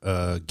are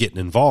getting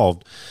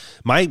involved.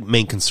 My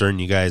main concern,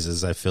 you guys,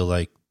 is I feel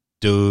like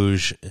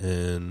Doge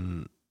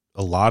and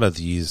a lot of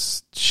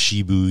these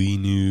Shiba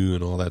Inu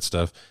and all that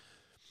stuff,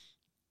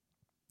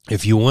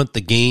 if you want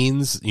the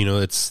gains, you know,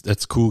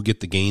 that's cool, get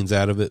the gains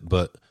out of it,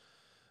 but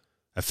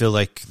I feel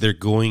like they're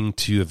going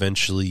to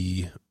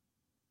eventually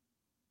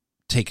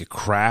take a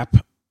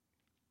crap,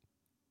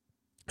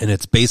 and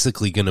it's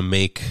basically going to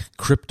make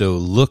crypto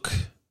look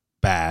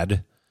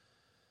bad.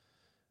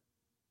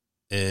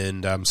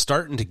 And I'm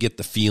starting to get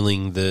the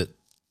feeling that,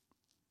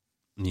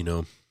 you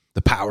know,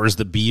 the powers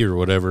that be or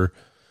whatever,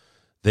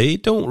 they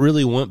don't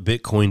really want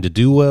Bitcoin to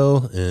do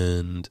well.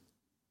 And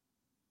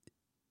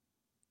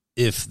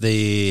if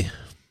they,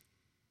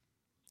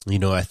 you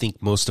know, I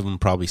think most of them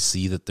probably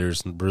see that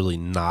there's really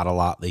not a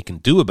lot they can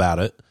do about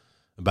it,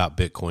 about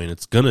Bitcoin.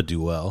 It's going to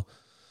do well.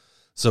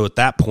 So at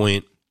that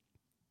point,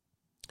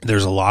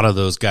 there's a lot of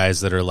those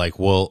guys that are like,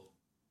 well,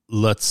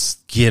 let's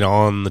get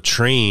on the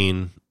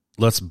train.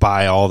 Let's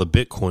buy all the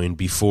Bitcoin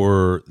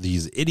before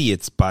these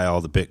idiots buy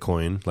all the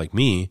Bitcoin like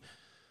me.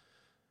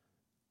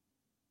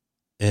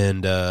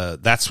 And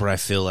that's what I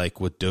feel like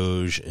with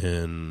Doge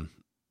and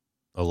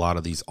a lot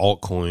of these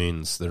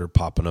altcoins that are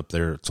popping up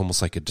there. It's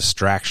almost like a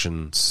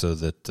distraction so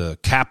that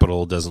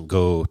capital doesn't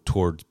go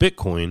towards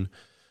Bitcoin,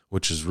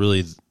 which is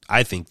really,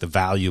 I think, the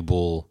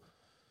valuable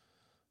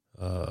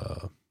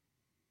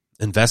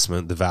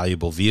investment, the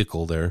valuable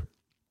vehicle there.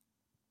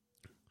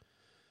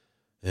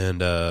 And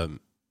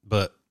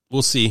but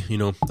we'll see. You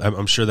know,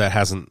 I'm sure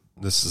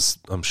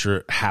I'm sure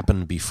it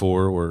happened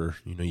before, where,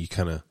 you know, you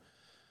kind of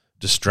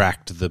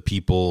distract the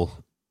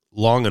people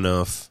long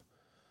enough,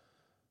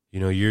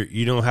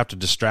 you don't have to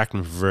distract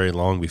them for very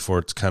long before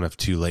it's kind of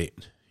too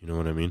late. You know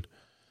what I mean?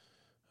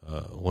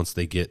 Once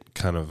they get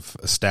kind of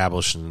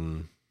established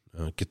and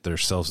get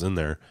themselves in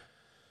there.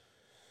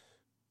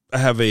 I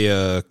have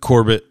a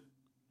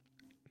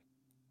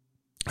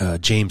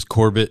James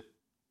Corbett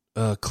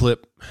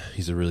clip.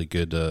 He's a really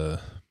good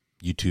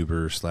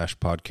YouTuber /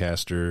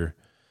 podcaster,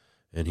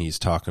 and he's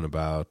talking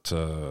about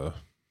the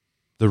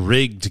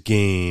rigged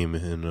game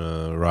in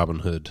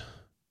Robinhood.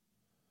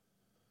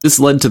 This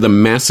led to the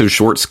massive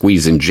short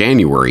squeeze in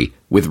January,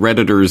 with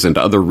Redditors and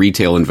other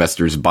retail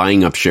investors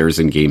buying up shares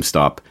in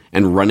GameStop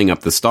and running up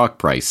the stock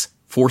price,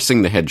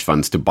 forcing the hedge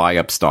funds to buy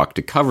up stock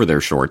to cover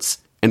their shorts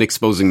and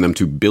exposing them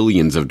to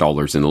billions of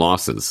dollars in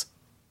losses.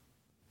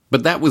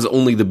 But that was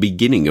only the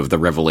beginning of the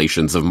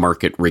revelations of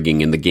market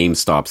rigging in the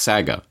GameStop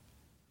saga.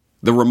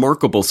 The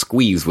remarkable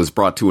squeeze was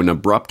brought to an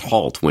abrupt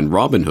halt when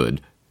Robinhood,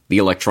 the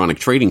electronic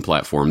trading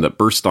platform that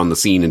burst on the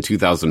scene in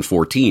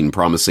 2014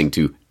 promising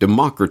to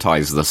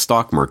democratize the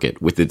stock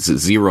market with its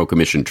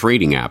zero-commission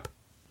trading app,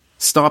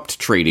 stopped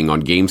trading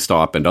on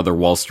GameStop and other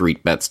Wall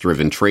Street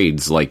bets-driven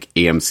trades like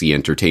AMC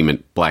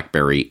Entertainment,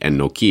 BlackBerry, and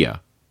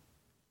Nokia.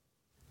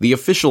 The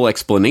official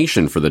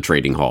explanation for the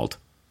trading halt,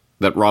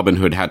 that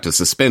Robinhood had to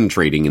suspend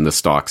trading in the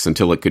stocks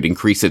until it could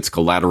increase its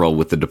collateral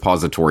with the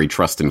Depository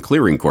Trust and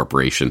Clearing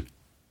Corporation,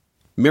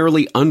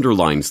 merely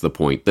underlines the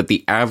point that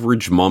the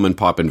average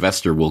mom-and-pop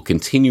investor will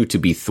continue to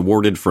be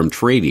thwarted from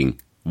trading,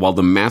 while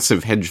the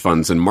massive hedge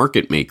funds and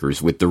market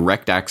makers with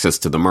direct access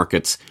to the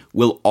markets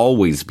will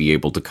always be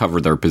able to cover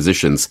their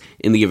positions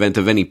in the event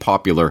of any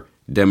popular,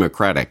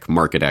 democratic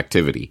market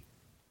activity.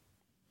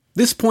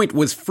 This point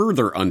was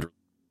further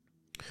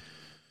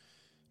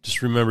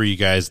Just remember, you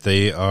guys,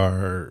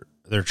 they're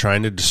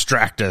trying to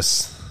distract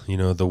us.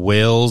 The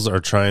whales are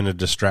trying to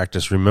distract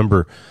us.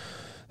 Remember,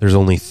 there's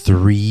only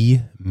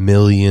 3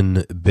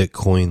 million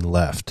Bitcoin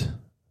left.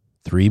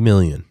 3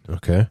 million,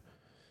 okay?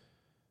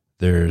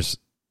 There's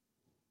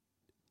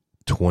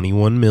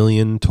 21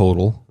 million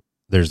total.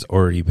 There's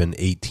already been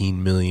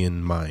 18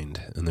 million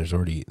mined, and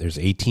there's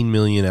 18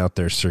 million out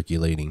there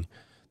circulating.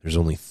 There's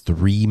only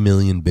 3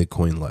 million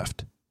Bitcoin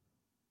left.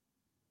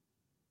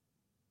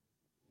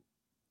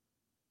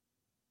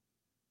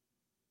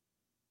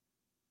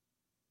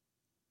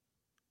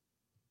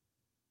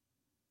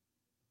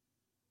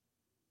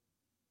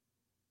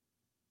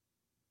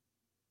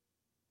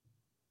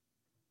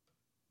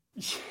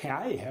 Yeah,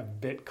 I have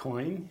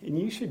Bitcoin, and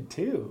you should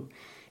too.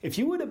 If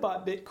you would have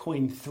bought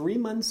Bitcoin 3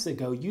 months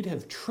ago, you'd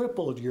have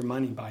tripled your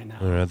money by now.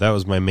 All right, that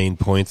was my main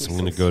points. I'm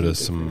going to go to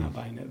some not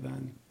buying it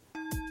then.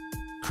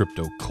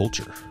 Crypto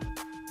culture.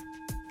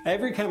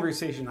 Every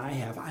conversation I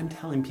have, I'm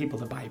telling people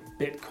to buy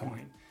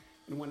Bitcoin.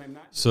 And when I'm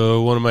not...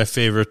 So one of my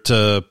favorite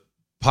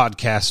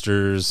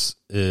podcasters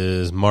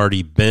is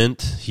Marty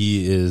Bent.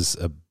 He is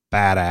a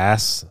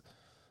badass.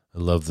 I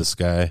love this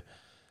guy.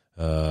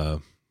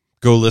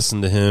 Go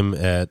listen to him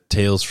at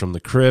Tales from the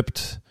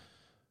Crypt.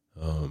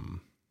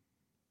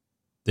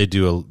 They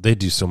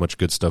do so much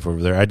good stuff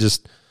over there.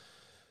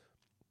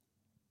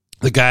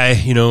 The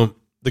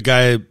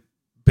guy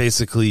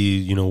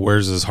basically,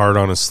 wears his heart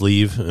on his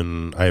sleeve,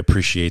 and I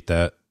appreciate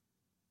that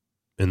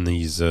in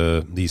these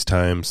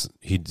times.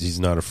 He's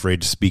not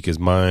afraid to speak his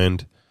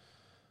mind.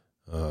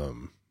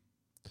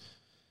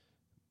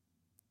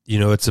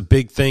 It's a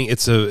big thing.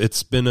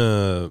 It's been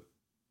a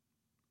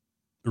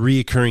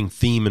reoccurring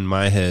theme in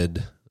my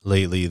head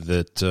lately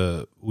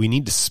that we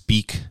need to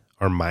speak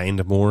our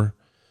mind more.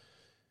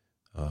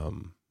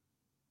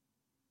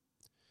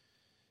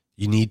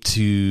 You need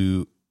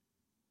to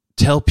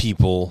tell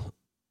people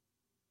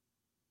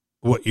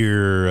what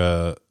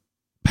you're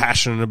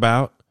passionate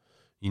about.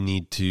 You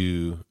need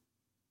to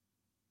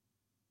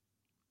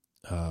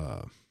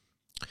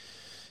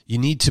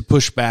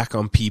push back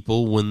on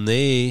people when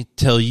they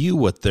tell you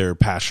what they're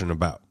passionate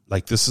about.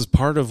 Like, this is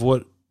part of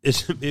what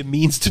it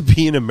means to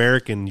be an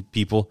American,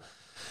 people,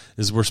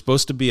 is we're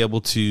supposed to be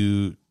able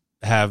to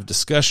have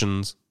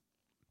discussions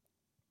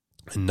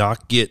and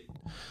not get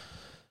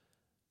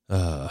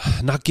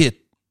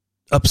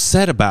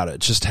upset about it.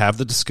 Just have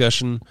the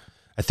discussion.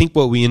 I think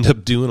what we end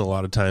up doing a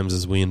lot of times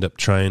is we end up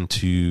trying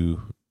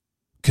to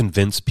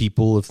convince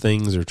people of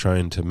things or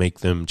trying to make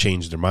them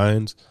change their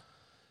minds.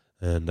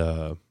 And,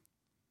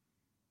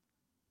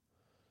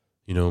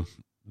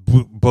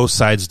 both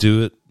sides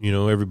do it.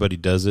 Everybody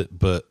does it.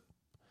 But,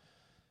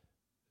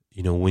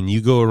 when you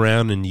go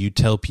around and you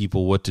tell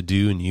people what to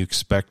do and you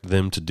expect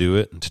them to do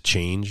it and to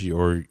change,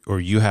 or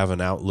you have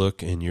an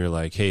outlook and you're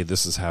like, hey,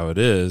 this is how it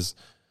is,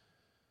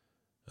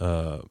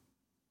 you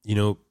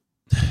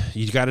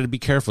got to be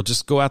careful.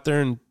 Just go out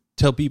there and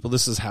tell people,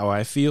 this is how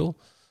I feel.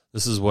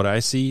 This is what I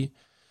see.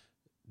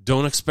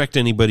 Don't expect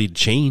anybody to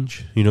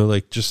change,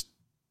 just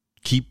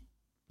keep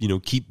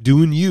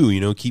doing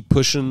you, keep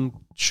pushing,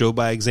 show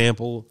by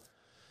example.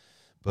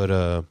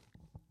 But,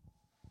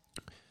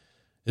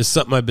 it's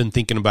something I've been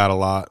thinking about a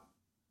lot,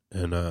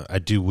 and I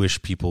do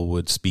wish people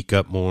would speak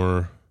up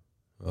more.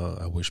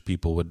 I wish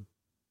people would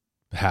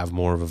have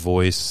more of a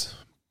voice,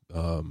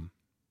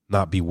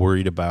 not be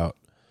worried about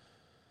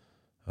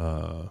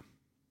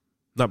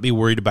not be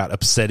worried about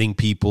upsetting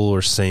people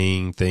or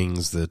saying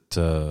things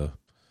that,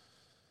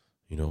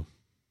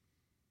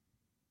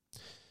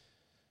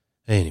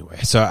 Anyway,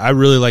 so I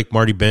really like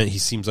Marty Bent. He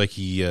seems like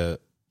he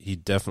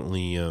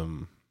definitely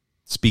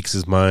speaks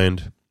his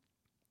mind.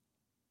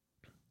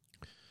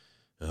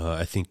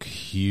 I think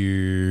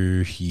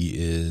here he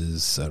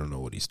is. I don't know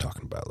what he's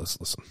talking about. Let's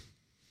listen.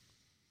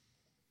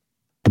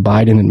 The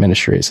Biden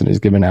administration is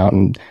giving out,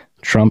 and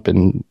Trump,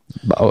 and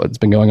it's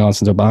been going on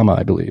since Obama,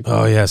 I believe.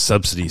 Oh yeah,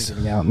 subsidies.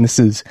 Giving out, and this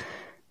is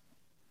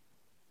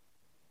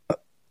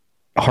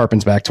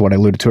harpens back to what I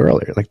alluded to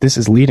earlier. Like, this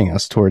is leading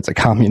us towards a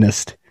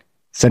communist,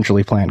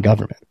 centrally planned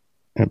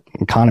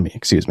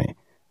economy,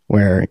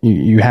 where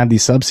you have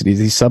these subsidies.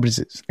 These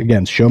subsidies,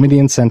 again, show me the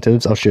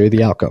incentives, I'll show you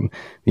the outcome.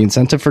 The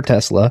incentive for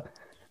Tesla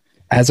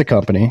as a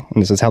company,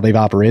 and this is how they've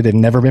operated, they've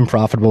never been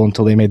profitable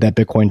until they made that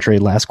Bitcoin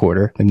trade last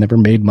quarter. They've never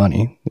made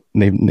money.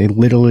 They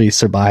literally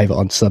survive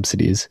on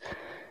subsidies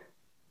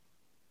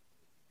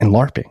and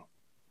LARPing.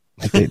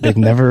 Like they've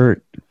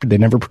never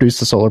produced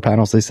the solar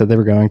panels they said they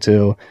were going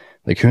to.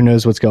 Like, who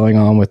knows what's going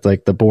on with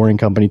like the Boring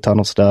Company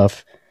tunnel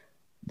stuff.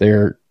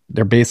 They're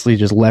basically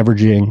just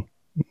leveraging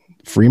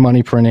free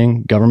money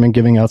printing, government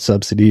giving out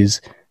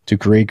subsidies to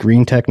create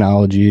green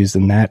technologies,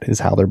 and that is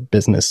how their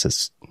business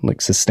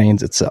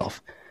sustains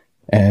itself.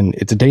 And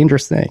it's a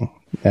dangerous thing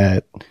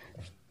that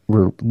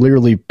we're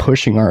literally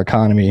pushing our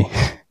economy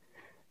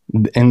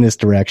in this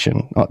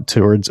direction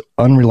towards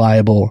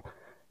unreliable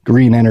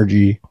green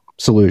energy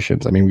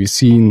solutions. I mean, we've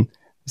seen,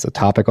 it's a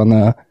topic on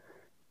the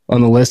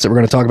list that we're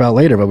going to talk about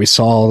later, but we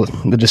saw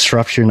the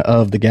disruption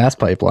of the gas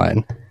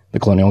pipeline, the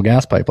Colonial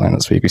Gas Pipeline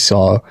this week. We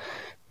saw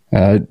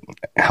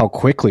how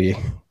quickly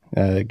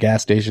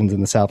gas stations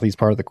in the southeast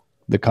part of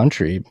the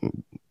country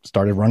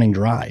started running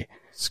dry.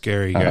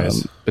 Scary,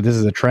 guys. But this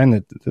is a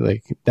trend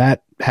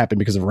that happened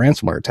because of a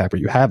ransomware attack,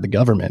 where you have the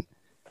government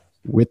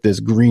with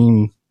this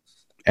green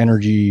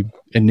energy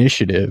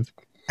initiative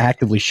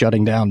actively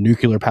shutting down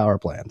nuclear power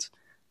plants,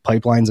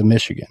 pipelines in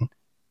Michigan,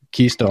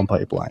 Keystone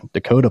Pipeline,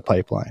 Dakota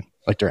Pipeline.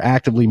 Like, they're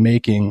actively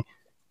making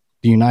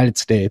the United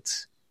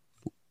States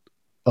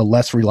a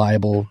less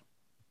reliable.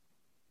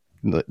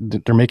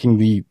 They're making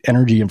the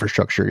energy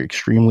infrastructure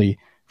extremely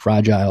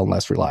fragile and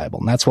less reliable.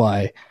 And that's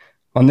why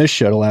on this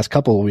show, the last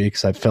couple of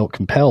weeks, I've felt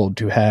compelled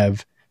to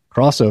have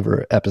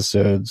crossover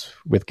episodes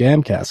with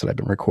Gamcast that I've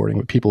been recording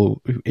with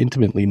people who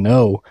intimately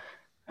know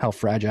how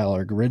fragile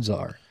our grids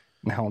are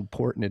and how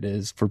important it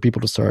is for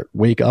people to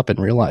wake up and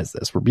realize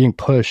this. We're being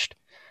pushed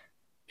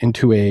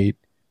into a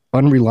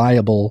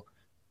unreliable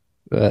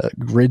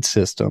grid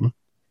system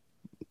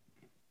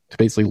to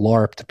basically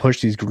LARP, to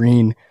push these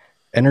green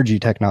energy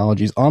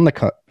technologies on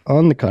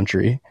the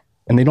country,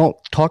 and they don't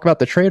talk about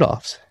the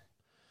trade-offs.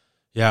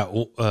 Yeah,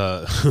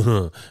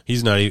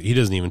 he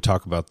doesn't even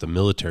talk about the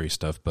military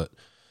stuff, but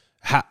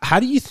how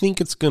do you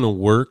think it's going to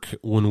work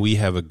when we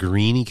have a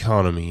green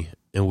economy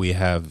and we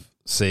have,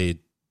 say,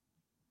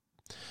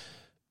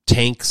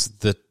 tanks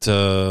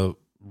that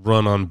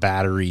run on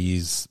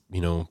batteries,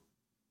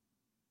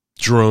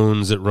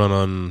 drones that run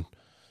on,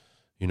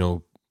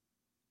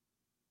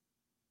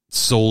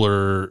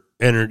 solar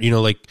energy,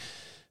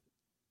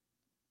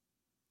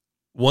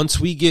 once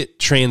we get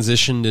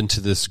transitioned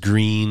into this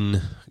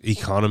green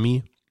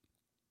economy,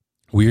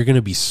 we are going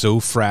to be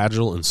so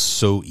fragile and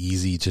so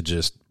easy to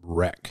just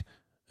wreck.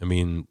 I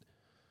mean,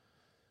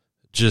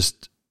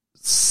 just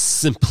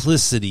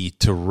simplicity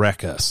to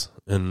wreck us.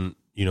 And,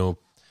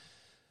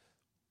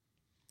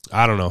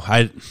 I don't know.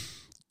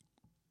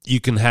 You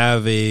can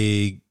have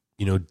a,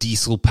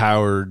 diesel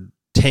powered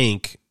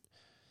tank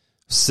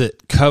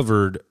sit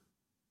covered,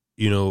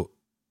 in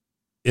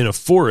a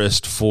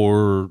forest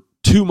for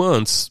 2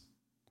 months,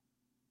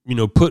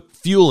 put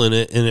fuel in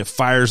it and it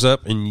fires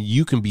up and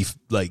you can be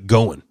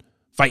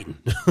fighting.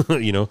 I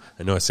know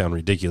I sound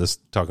ridiculous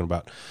talking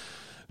about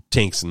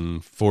tanks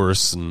and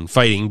forests and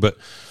fighting, but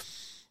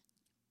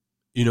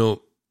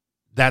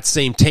that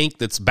same tank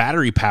that's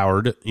battery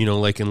powered,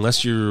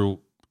 unless you're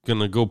going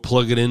to go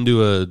plug it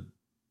into a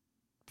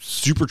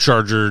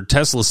supercharger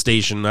Tesla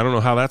station, I don't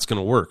know how that's going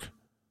to work.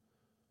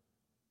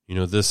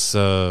 This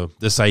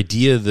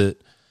idea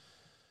that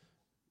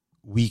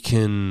we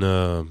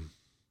can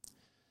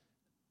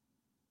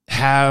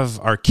have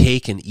our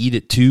cake and eat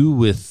it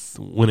too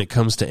when it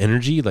comes to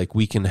energy. Like,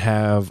 we can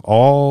have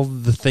all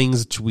the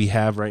things that we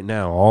have right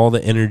now, all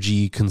the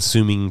energy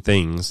consuming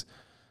things,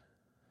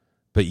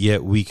 but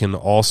yet we can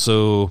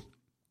also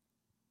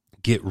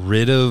get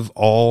rid of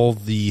all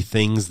the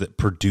things that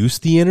produce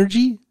the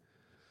energy.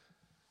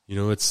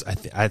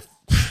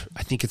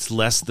 I think it's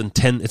less than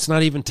 10. It's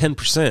not even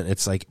 10%.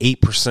 It's like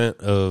 8%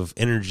 of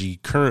energy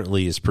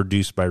currently is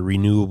produced by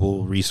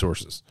renewable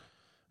resources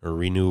or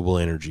renewable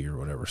energy or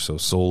whatever. So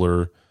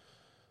solar,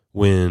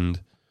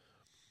 wind,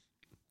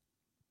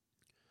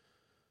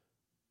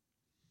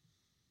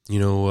 you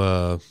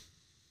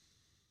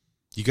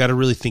got to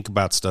really think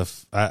about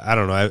stuff. I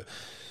don't know.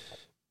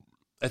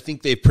 I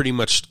think they've pretty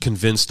much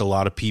convinced a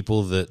lot of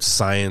people that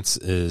science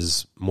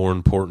is more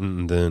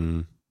important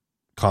than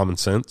common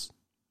sense.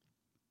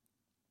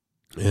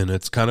 And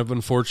it's kind of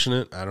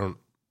unfortunate.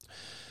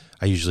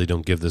 I usually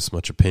don't give this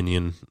much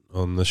opinion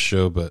on this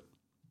show, but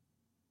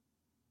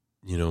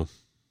you know,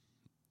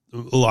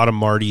 a lot of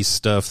Marty's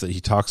stuff that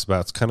he talks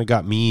about, it's kind of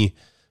got me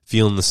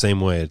feeling the same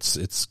way.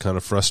 It's kind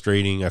of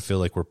frustrating. I feel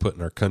like we're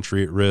putting our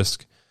country at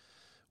risk,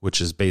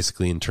 which is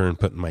basically in turn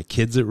putting my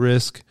kids at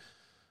risk.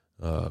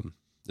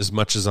 As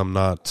much as I'm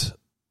not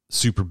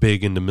super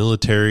big into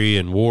military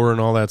and war and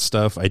all that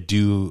stuff, I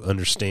do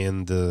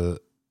understand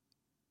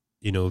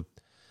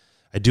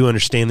I do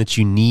understand that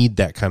you need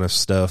that kind of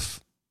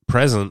stuff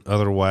present.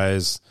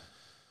 Otherwise,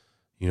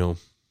 you know,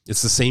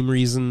 it's the same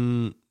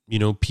reason, you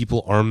know,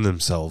 people arm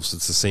themselves.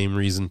 It's the same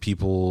reason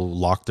people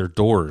lock their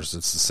doors.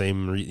 It's the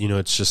same, you know,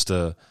 it's just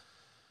you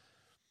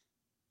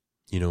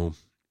know,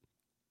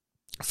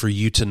 for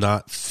you to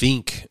not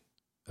think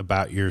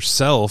about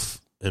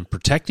yourself and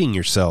protecting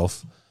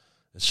yourself,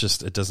 it's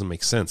just, it doesn't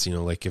make sense. You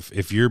know, like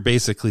if you're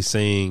basically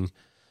saying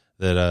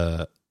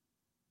that,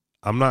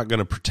 I'm not going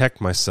to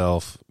protect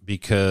myself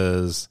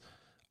because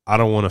I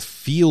don't want to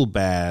feel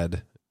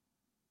bad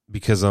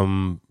because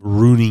I'm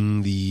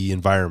ruining the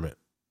environment.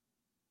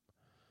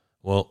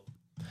 Well,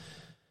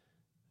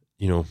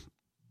 you know,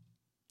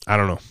 I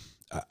don't know.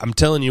 I'm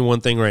telling you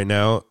one thing right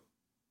now.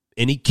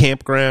 Any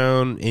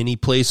campground, any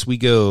place we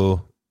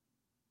go,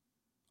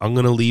 I'm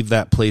going to leave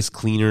that place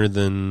cleaner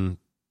than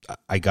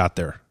I got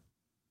there.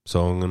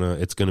 So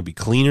it's going to be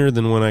cleaner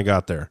than when I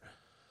got there.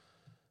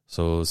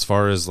 So as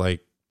far as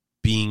like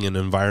being an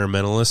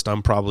environmentalist,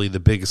 I'm probably the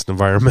biggest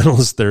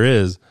environmentalist there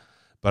is,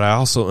 but I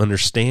also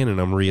understand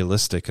and I'm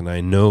realistic. And I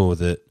know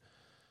that,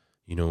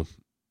 you know,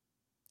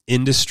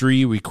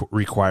 industry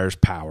requires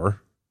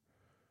power.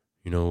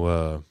 You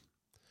know,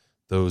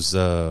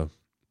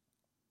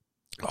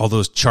 all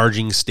those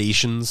charging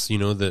stations, you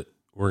know, that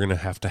we're going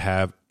to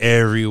have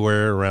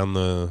everywhere around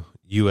the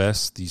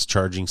U.S., these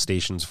charging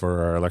stations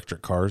for our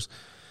electric cars.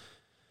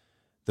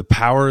 The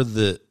power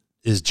that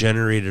is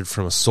generated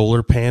from a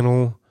solar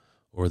panel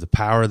or the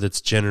power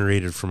that's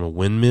generated from a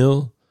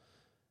windmill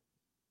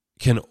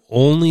can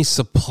only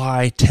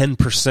supply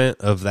 10%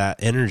 of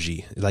that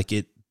energy. Like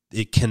you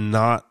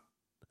cannot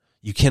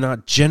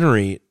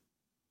generate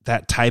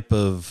that type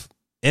of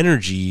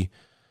energy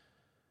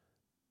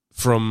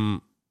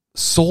from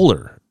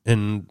solar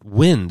and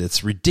wind.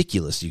 It's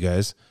ridiculous, you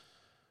guys.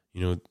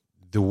 You know,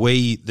 the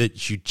way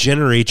that you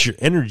generate your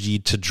energy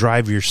to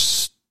drive your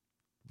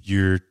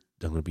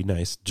I'm going to be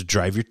nice, to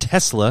drive your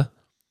Tesla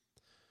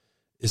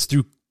is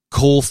through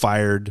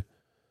coal-fired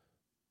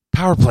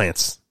power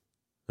plants.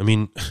 I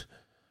mean,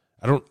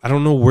 I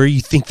don't know where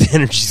you think the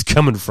energy's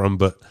coming from,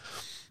 but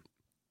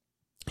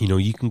you know,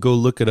 you can go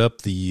look it up.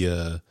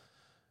 I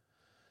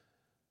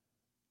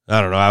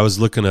don't know. I was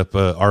looking up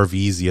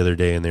RVs the other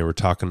day, and they were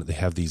talking. They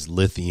have these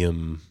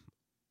lithium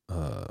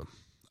ion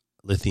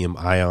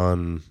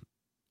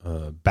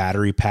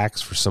battery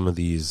packs for some of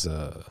these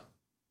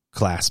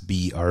Class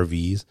B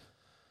RVs,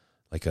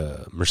 like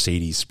a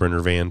Mercedes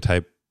Sprinter van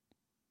type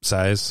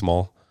size,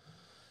 small.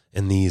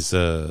 And these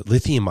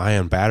lithium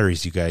ion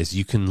batteries, you guys,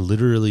 you can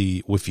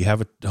literally, if you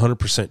have a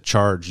 100%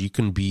 charge, you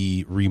can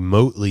be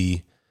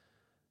remotely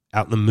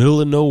out in the middle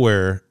of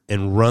nowhere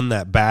and run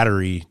that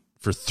battery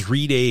for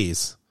 3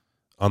 days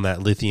on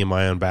that lithium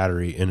ion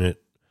battery, and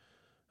it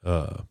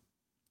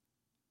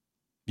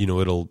you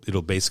know,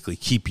 it'll basically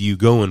keep you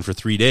going for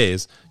 3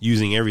 days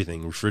using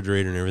everything,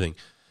 refrigerator and everything.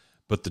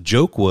 But the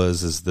joke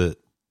is that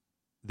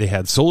they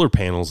had solar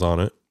panels on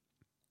it,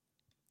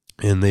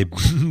 and they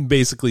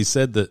basically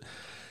said that,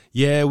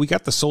 yeah, we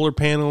got the solar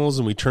panels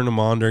and we turn them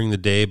on during the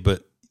day,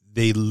 but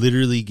they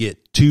literally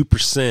get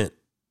 2%.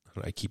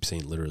 I keep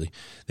saying literally.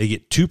 They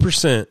get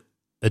 2%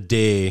 a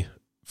day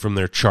from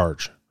their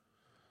charge.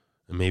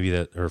 And maybe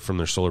that, or from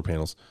their solar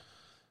panels,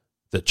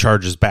 that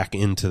charges back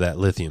into that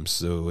lithium.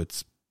 So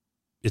it's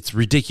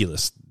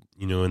ridiculous,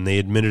 you know, and they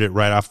admitted it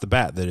right off the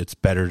bat that it's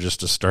better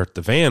just to start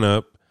the van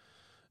up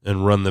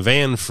and run the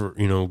van for,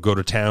 you know, go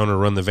to town or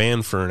run the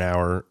van for an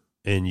hour,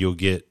 and you'll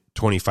get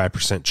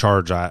 25%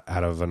 charge out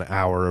of an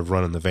hour of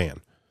running the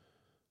van.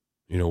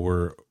 You know,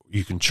 where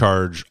you can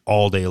charge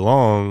all day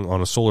long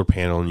on a solar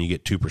panel and you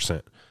get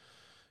 2%.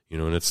 You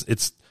know, and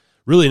it's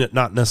really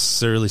not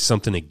necessarily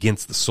something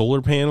against the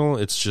solar panel.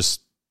 It's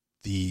just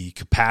the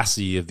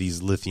capacity of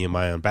these lithium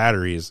ion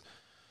batteries.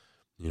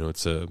 You know,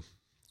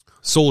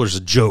 solar's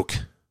a joke.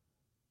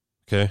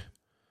 Okay.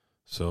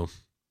 So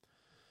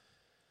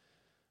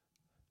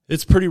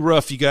it's pretty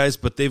rough, you guys,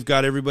 but they've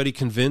got everybody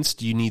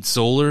convinced you need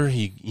solar,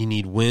 you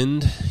need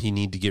wind, you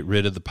need to get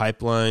rid of the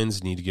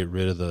pipelines, you need to get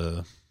rid of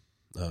the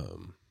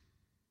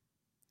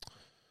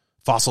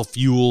fossil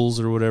fuels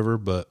or whatever,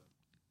 but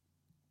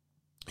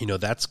you know,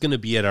 that's going to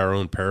be at our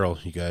own peril,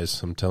 you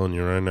guys. I'm telling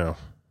you right now.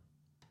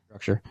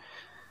 Structure.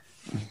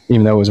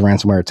 Even though it was a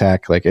ransomware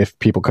attack, like if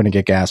people couldn't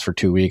get gas for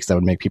 2 weeks, that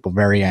would make people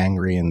very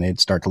angry, and they'd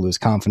start to lose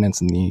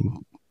confidence in the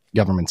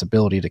government's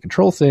ability to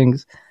control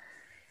things.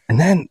 And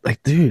then,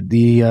 like, dude,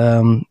 the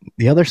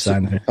other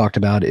side that I talked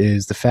about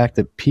is the fact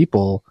that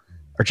people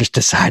are just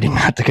deciding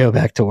not to go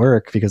back to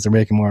work because they're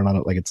making more on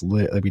it. Like it's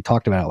lit. Like we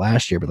talked about it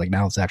last year, but like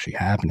now it's actually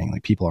happening.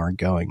 Like people aren't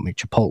going, like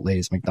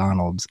Chipotle's,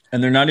 McDonald's,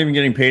 and they're not even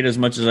getting paid as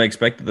much as I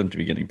expected them to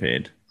be getting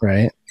paid.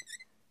 Right.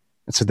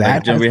 So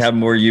that do we have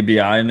more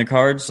UBI in the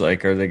cards?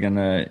 Like, is it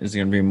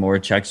gonna be more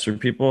checks for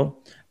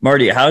people?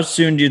 Marty, how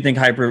soon do you think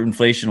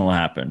hyperinflation will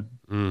happen?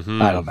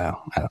 Mm-hmm. I don't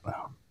know.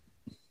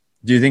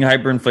 Do you think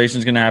hyperinflation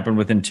is going to happen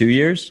within 2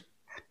 years?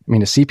 I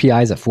mean, the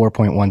CPI is at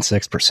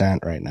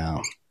 4.16% right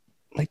now.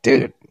 Like,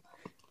 dude,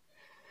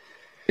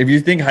 if you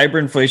think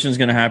hyperinflation is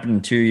going to happen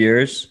in 2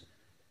 years,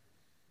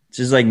 it's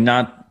just like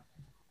not.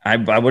 I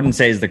wouldn't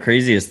say is the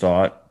craziest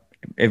thought.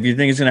 If you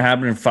think it's going to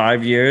happen in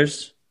 5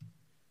 years,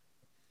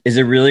 is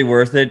it really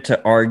worth it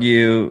to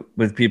argue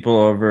with people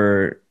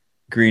over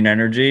green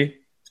energy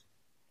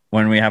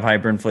when we have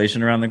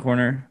hyperinflation around the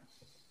corner?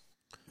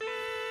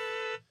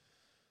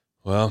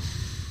 Well,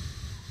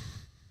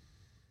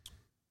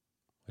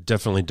 I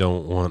definitely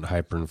don't want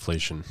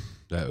hyperinflation.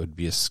 That would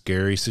be a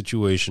scary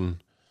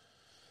situation.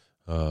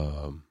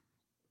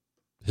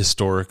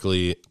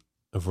 Historically,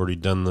 I've already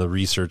done the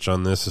research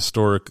on this.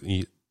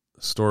 Historically,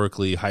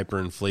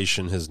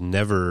 hyperinflation has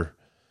never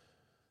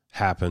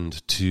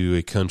happened to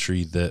a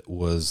country that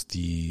was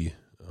the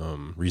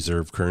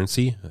reserve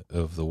currency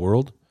of the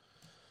world.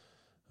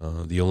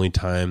 The only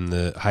time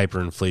that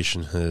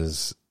hyperinflation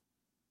has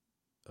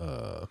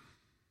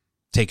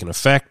taken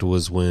effect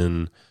was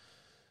when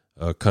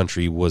a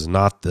country was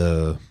not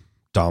the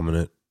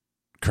dominant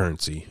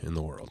currency in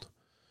the world.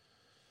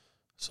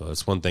 So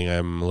that's one thing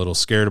I'm a little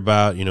scared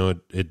about. You know,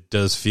 it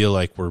does feel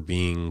like we're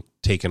being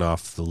taken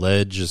off the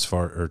ledge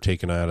or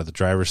taken out of the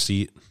driver's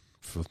seat,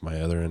 with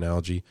my other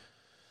analogy.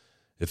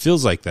 It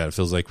feels like that. It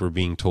feels like we're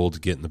being told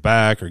to get in the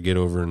back or get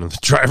over in the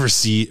driver's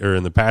seat or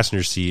in the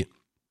passenger seat.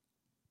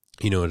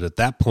 You know, at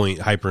that point,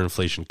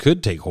 hyperinflation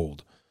could take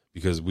hold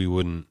because we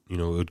wouldn't,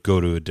 it would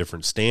go to a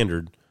different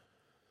standard.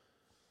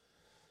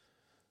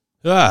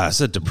 It's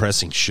a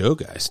depressing show,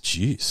 guys.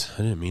 Jeez, I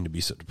didn't mean to be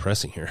so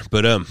depressing here.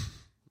 But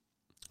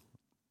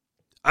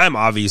I'm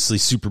obviously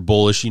super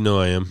bullish. You know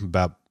I am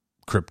about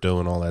crypto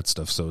and all that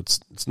stuff, so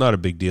it's not a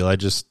big deal. I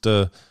just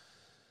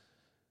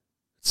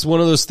it's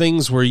one of those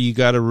things where you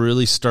got to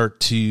really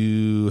start to,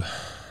 you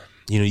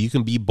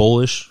can be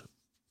bullish,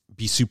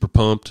 be super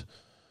pumped,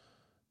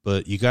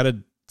 but you got to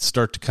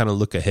start to kind of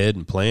look ahead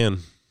and plan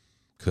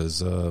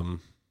because,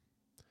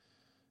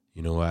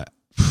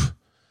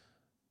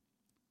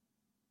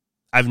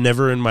 I've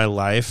never in my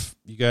life,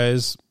 you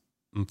guys,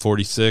 I'm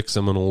 46,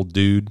 I'm an old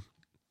dude,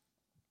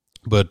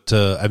 but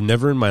I've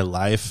never in my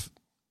life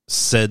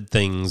said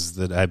things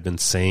that I've been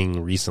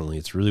saying recently.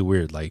 It's really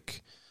weird.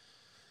 Like,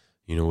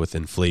 with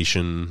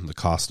inflation, the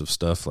cost of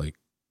stuff, like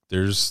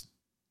there's,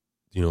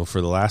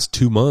 for the last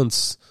 2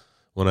 months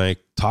when I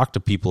talk to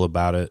people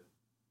about it,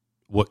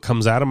 what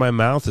comes out of my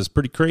mouth is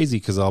pretty crazy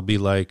because I'll be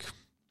like,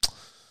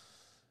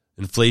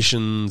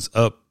 inflation's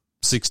up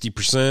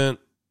 60%,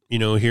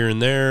 here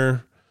and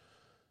there.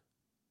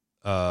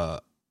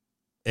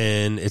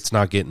 And it's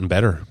not getting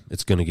better.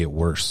 It's going to get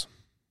worse.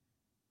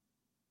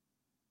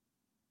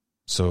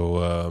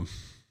 So,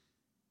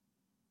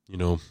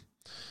 you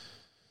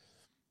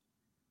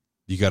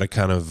got to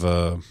kind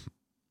of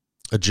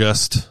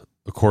adjust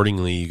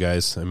accordingly, you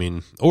guys. I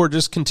mean, or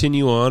just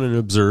continue on and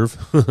observe.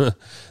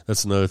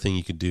 That's another thing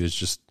you could do is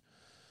just,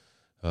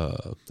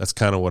 that's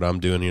kind of what I'm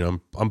doing.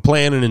 I'm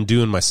planning and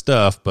doing my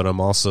stuff, but I'm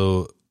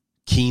also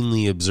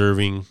keenly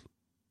observing,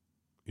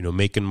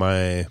 making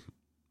my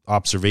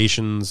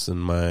observations and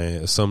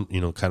my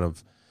kind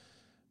of,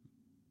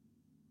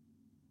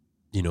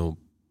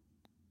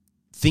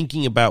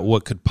 thinking about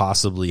what could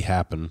possibly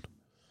happen,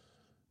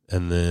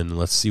 and then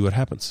let's see what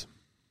happens.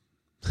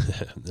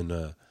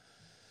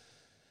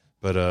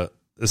 But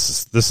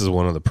this is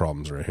one of the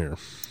problems right here.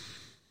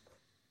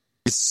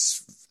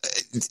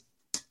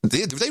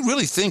 Do they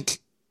really think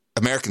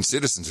American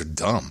citizens are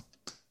dumb?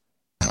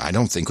 I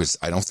don't think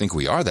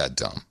we are that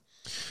dumb.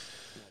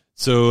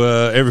 So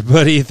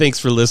everybody, thanks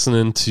for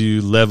listening to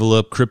Level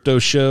Up Crypto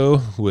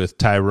Show with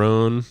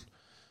Tyrone.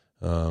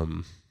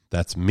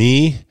 That's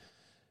me.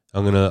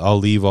 I'll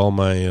leave all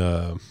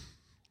my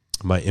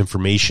my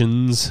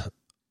informations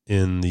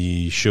in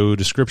the show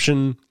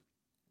description.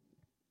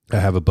 I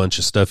have a bunch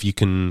of stuff. You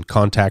can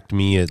contact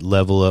me at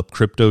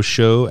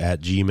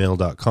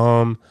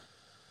levelupcryptoshow@gmail.com.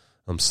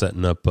 I'm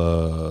setting up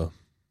a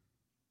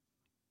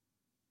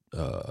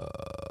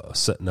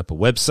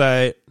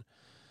website,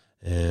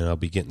 and I'll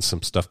be getting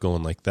some stuff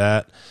going like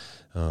that.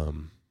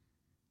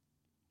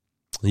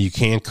 You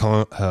can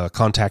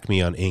contact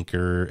me on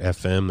Anchor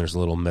FM. There's a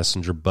little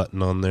messenger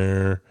button on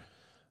there.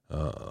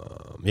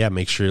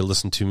 Make sure you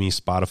listen to me.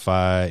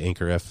 Spotify,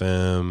 Anchor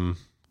FM,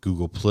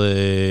 Google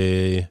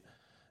Play,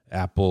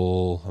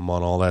 Apple. I'm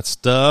on all that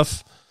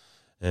stuff.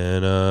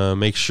 And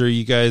make sure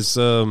you guys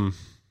remember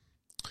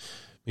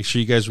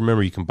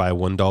you can buy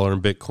 $1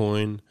 in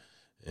Bitcoin.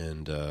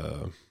 And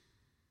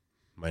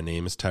my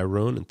name is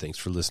Tyrone, and thanks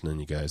for listening,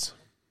 you guys.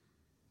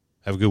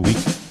 Have a good week.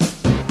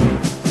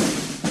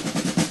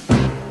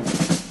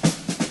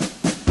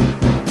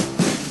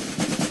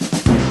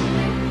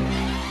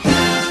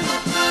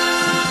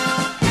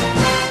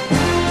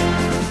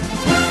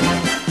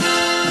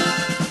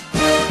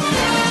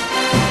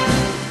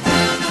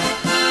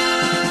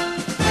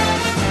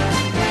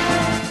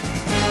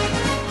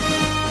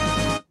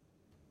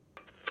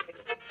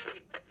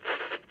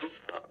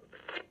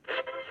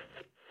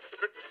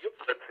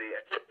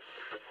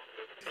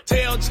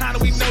 Tell China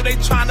we know they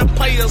tryna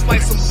play us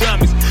like some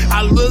dummies.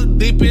 I looked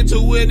deep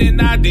into it and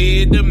I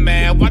did the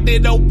math. Why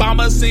did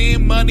Obama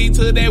send money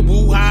to that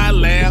Wuhan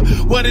lab?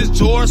 What is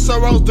George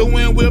Soros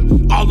doing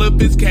with all of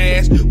his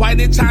cash? Why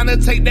did China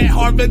take that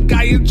Harvard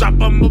guy and drop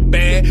him a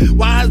bag?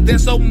 Why is there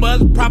so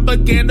much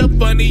propaganda?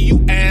 Funny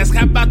you ask.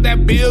 How about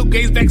that Bill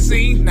Gates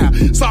vaccine? Now,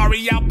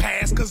 sorry I'll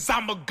pass, cause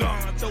I'm a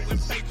gun, so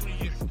it's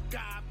patriot.